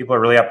people are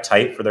really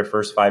uptight for their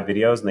first 5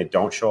 videos and they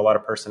don't show a lot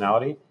of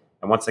personality.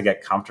 And once they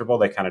get comfortable,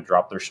 they kind of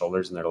drop their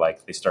shoulders and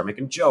they start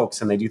making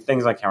jokes and they do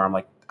things on camera. I'm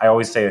like, I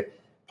always say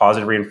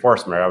positive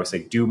reinforcement. I always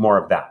say, do more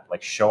of that.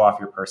 Like, show off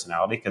your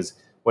personality, because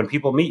when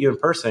people meet you in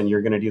person,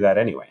 you're going to do that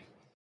anyway.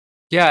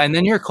 Yeah. And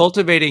then you're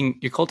cultivating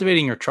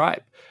your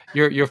tribe.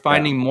 You're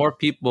finding more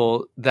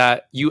people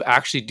that you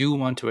actually do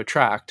want to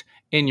attract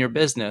in your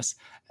business,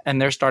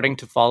 and they're starting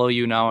to follow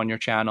you now on your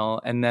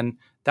channel. And then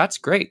that's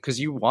great,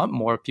 because you want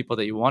more people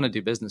that you want to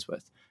do business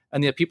with.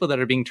 And the people that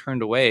are being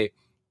turned away,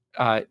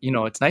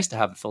 it's nice to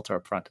have a filter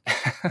up front.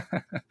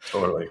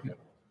 Totally.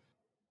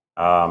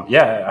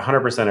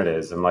 100% it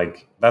is. And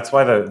like, that's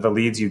why the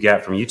leads you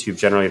get from YouTube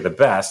generally the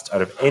best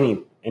out of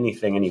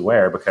anything,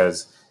 anywhere,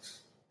 because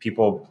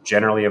people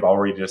generally have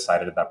already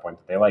decided at that point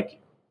that they like you.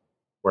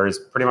 Whereas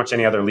pretty much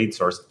any other lead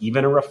source,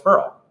 even a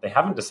referral, they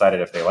haven't decided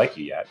if they like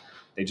you yet.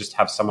 They just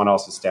have someone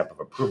else's stamp of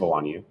approval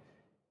on you.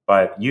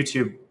 But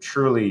YouTube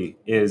truly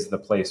is the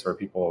place where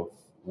people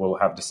will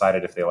have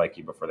decided if they like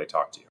you before they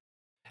talk to you.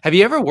 Have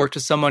you ever worked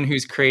with someone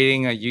who's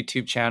creating a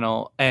YouTube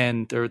channel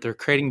and they're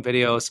creating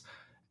videos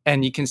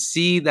and you can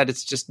see that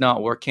it's just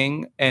not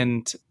working?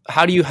 And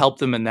how do you help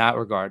them in that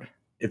regard?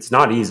 It's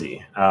not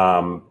easy.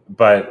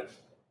 But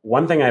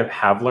one thing I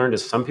have learned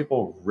is some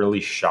people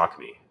really shock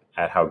me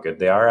at how good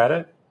they are at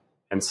it.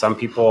 And some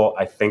people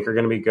I think are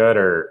going to be good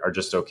or are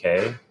just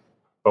okay.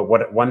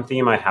 But one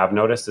theme I have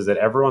noticed is that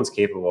everyone's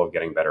capable of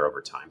getting better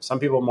over time. Some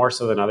people more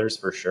so than others,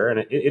 for sure.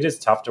 And it is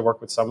tough to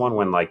work with someone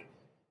when, like,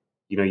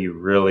 you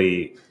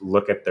really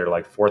look at their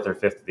like 4th or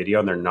 5th video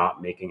and they're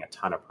not making a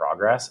ton of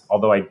progress.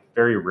 Although I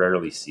very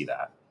rarely see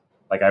that.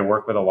 Like, I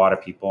work with a lot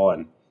of people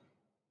and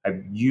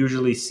I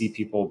usually see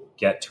people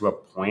get to a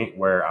point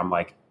where I'm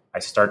like, I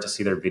start to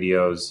see their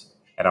videos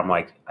and I'm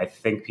like, I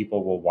think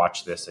people will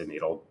watch this and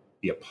it'll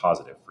be a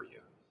positive for you.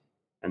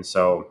 And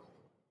so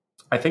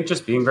I think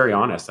just being very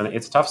honest, and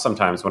it's tough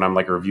sometimes when I'm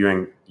like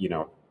reviewing,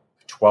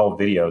 12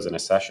 videos in a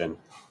session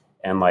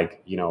and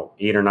like,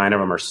 8 or 9 of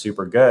them are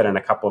super good. And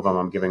a couple of them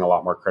I'm giving a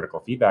lot more critical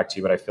feedback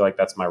to, but I feel like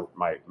that's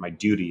my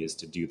duty is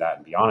to do that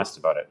and be honest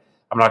about it.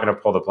 I'm not going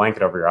to pull the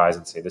blanket over your eyes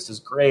and say, this is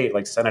great.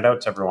 Like, send it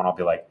out to everyone. I'll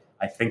be like,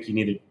 I think you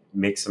need to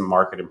make some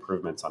market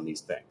improvements on these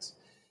things.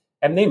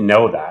 And they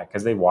know that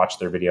because they watch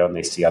their video and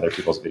they see other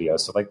people's videos.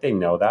 So like, they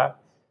know that.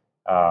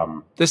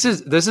 This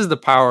is the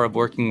power of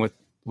working with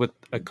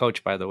a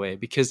coach, by the way,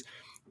 because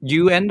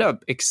you end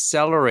up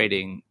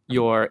accelerating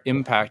your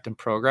impact and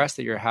progress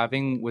that you're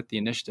having with the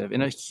initiative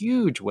in a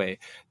huge way.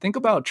 Think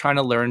about trying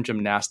to learn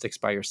gymnastics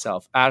by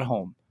yourself at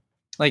home.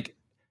 Like,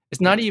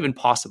 it's not even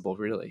possible,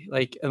 really.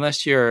 Like,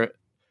 unless you're,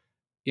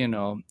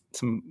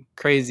 some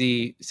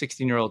crazy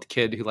 16-year-old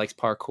kid who likes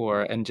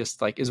parkour and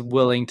just like is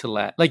willing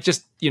to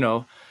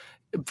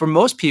for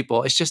most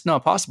people, it's just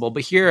not possible.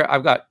 But here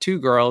I've got 2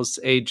 girls,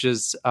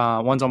 ages,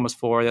 one's almost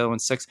 4, the other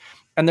one's 6,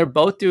 and they're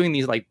both doing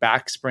these like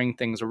back spring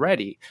things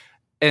already.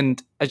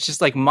 And it's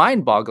just like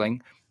mind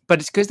boggling,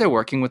 but it's because they're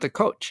working with a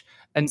coach.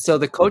 And so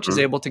the coach is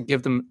able to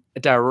give them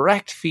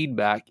direct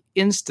feedback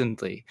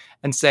instantly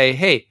and say,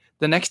 hey,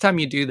 the next time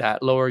you do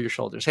that, lower your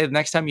shoulders. Hey, the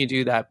next time you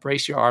do that,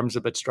 brace your arms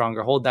a bit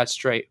stronger, hold that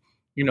straight.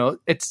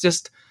 It's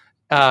just,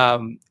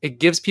 it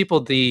gives people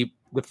the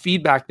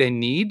feedback they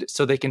need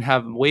so they can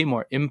have way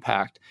more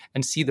impact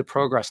and see the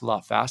progress a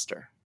lot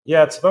faster.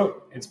 Yeah, it's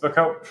about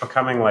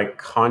becoming like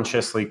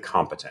consciously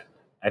competent.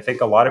 I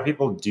think a lot of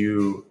people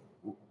do.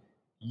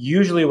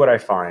 Usually what I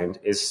find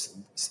is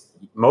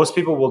most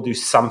people will do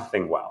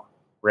something well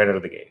right out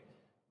of the gate,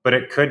 but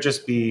it could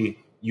just be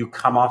you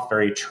come off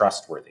very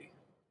trustworthy.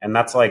 And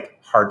that's like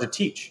hard to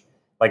teach.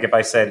 Like, if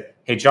I said,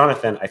 hey,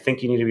 Jonathan, I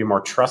think you need to be more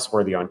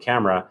trustworthy on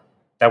camera,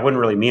 that wouldn't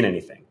really mean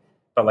anything.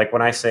 But like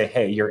when I say,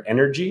 hey, your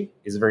energy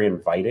is very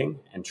inviting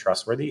and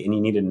trustworthy, and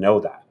you need to know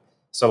that.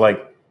 So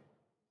like,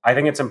 I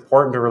think it's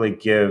important to really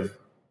give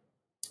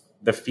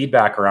the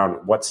feedback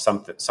around what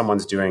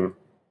someone's doing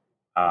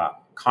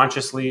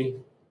unconsciously,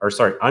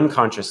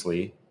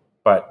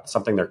 but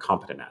something they're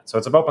competent at. So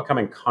it's about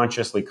becoming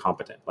consciously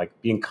competent, like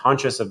being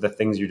conscious of the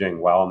things you're doing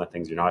well and the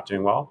things you're not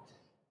doing well,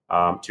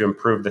 to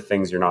improve the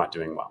things you're not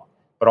doing well,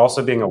 but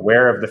also being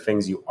aware of the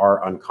things you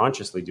are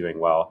unconsciously doing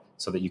well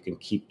so that you can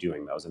keep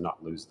doing those and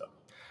not lose them.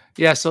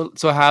 Yeah. So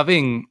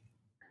having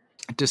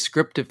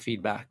descriptive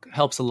feedback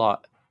helps a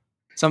lot.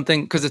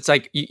 Something, because it's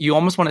like you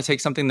almost want to take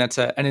something that's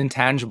an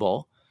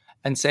intangible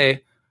and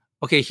say,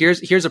 okay,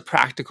 here's a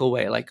practical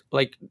way. Like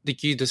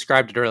you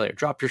described it earlier,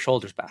 drop your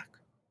shoulders back.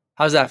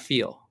 How does that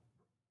feel?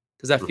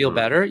 Does that feel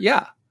better?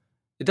 Yeah,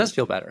 it does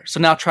feel better. So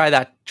now try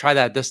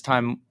that this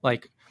time.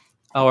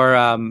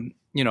 You're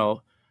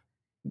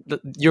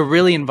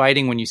really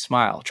inviting when you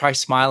smile. Try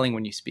smiling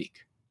when you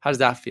speak. How does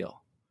that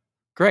feel?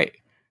 Great.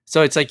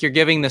 So it's like you're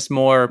giving this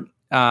more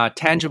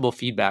tangible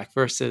feedback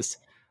versus,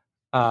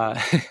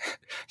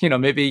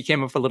 maybe he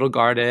came up a little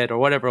guarded or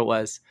whatever it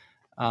was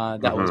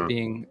that was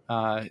being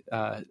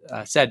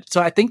said.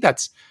 So I think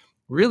that's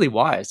really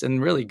wise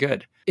and really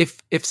good.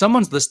 If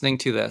someone's listening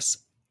to this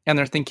and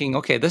they're thinking,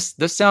 okay, this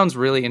sounds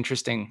really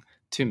interesting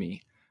to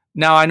me.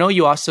 Now, I know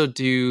you also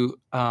do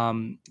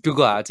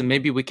Google Ads, and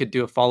maybe we could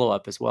do a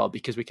follow-up as well,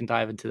 because we can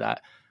dive into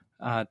that.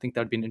 I think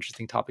that would be an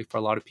interesting topic for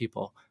a lot of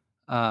people.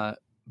 But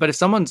if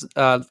someone's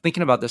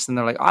thinking about this and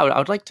they're like, I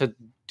would like to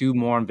do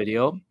more on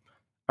video,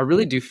 I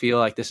really do feel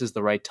like this is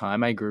the right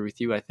time. I agree with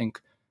you. I think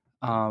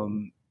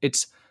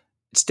it's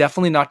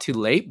definitely not too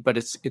late, but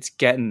it's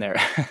getting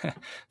there.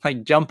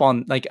 Like jump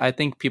on, like, I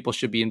think people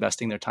should be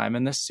investing their time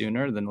in this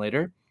sooner than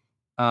later.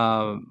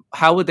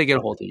 How would they get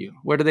a hold of you?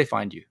 Where do they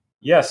find you?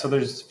 Yeah, so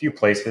there's a few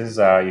places.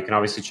 You can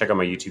obviously check out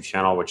my YouTube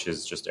channel, which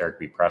is just Eric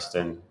B.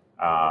 Preston.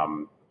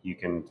 You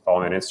can follow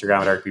me on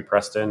Instagram at Eric B.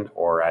 Preston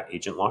or at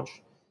Agent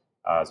Launch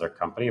as our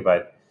company.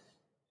 But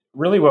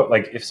really,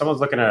 if someone's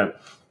looking to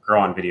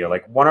grow on video,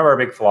 like one of our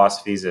big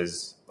philosophies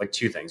is like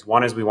two things.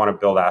 One is we want to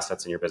build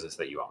assets in your business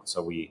that you own.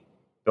 So we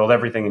build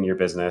everything in your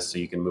business so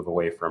you can move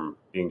away from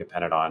being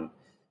dependent on,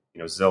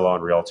 Zillow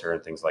and Realtor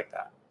and things like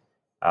that.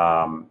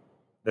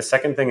 The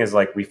second thing is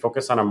we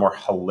focus on a more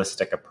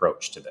holistic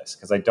approach to this,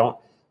 because I don't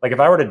if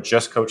I were to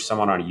just coach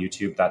someone on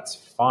YouTube, that's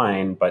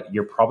fine, but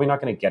you're probably not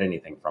going to get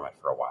anything from it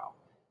for a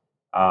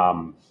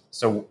while.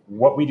 So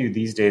what we do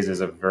these days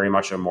is very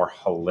much a more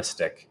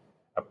holistic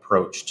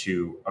approach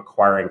to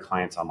acquiring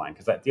clients online,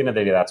 because at the end of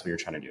the day, that's what you're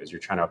trying to do, is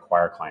you're trying to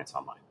acquire clients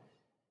online.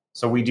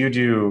 So we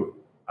do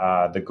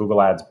the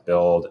Google Ads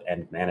build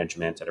and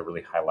management at a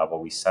really high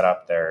level. We set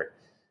up their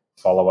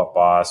follow-up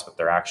boss with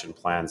their action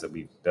plans that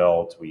we've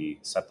built. We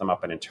set them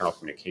up an internal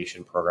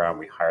communication program.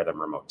 We hire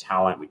them remote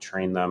talent. We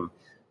train them.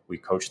 We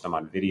coach them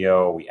on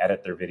video. We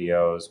edit their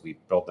videos. We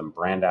build them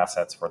brand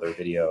assets for their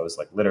videos,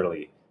 like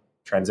literally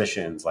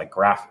transitions, like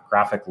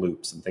graphic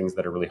loops and things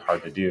that are really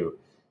hard to do.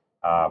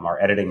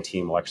 Our editing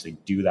team will actually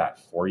do that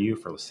for you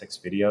for 6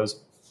 videos.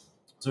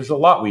 So there's a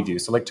lot we do.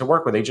 So to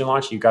work with Agent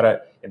Launch,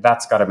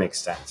 that's got to make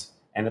sense.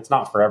 And it's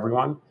not for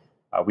everyone.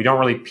 We don't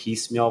really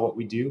piecemeal what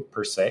we do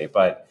per se,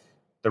 but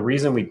the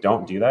reason we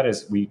don't do that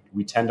is we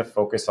tend to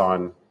focus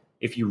on,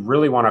 if you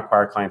really want to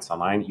acquire clients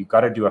online, you've got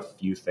to do a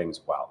few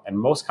things well. And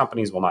most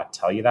companies will not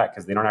tell you that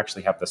because they don't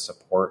actually have the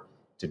support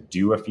to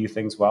do a few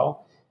things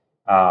well.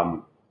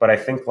 But I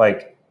think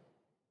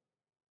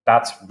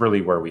that's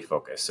really where we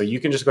focus. So you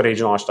can just go to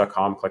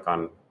agentlaunch.com, click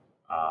on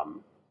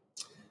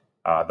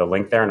the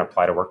link there and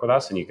apply to work with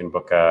us. And you can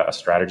book a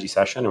strategy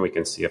session and we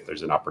can see if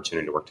there's an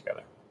opportunity to work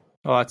together.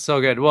 Oh, that's so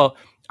good. Well,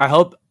 I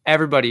hope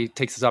everybody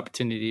takes this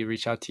opportunity to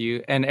reach out to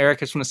you. And Eric, I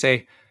just want to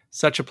say,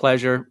 such a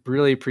pleasure.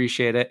 Really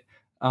appreciate it.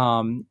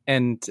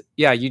 And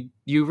yeah,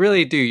 you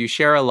really do. You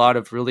share a lot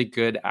of really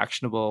good,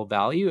 actionable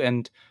value.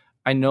 And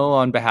I know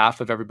on behalf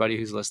of everybody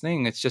who's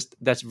listening,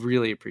 that's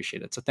really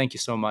appreciated. So thank you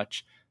so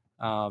much.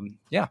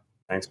 Yeah.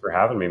 Thanks for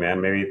having me, man.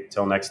 Maybe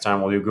till next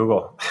time we'll do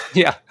Google.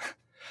 Yeah.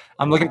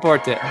 I'm looking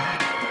forward to it.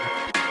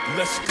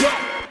 Let's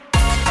go.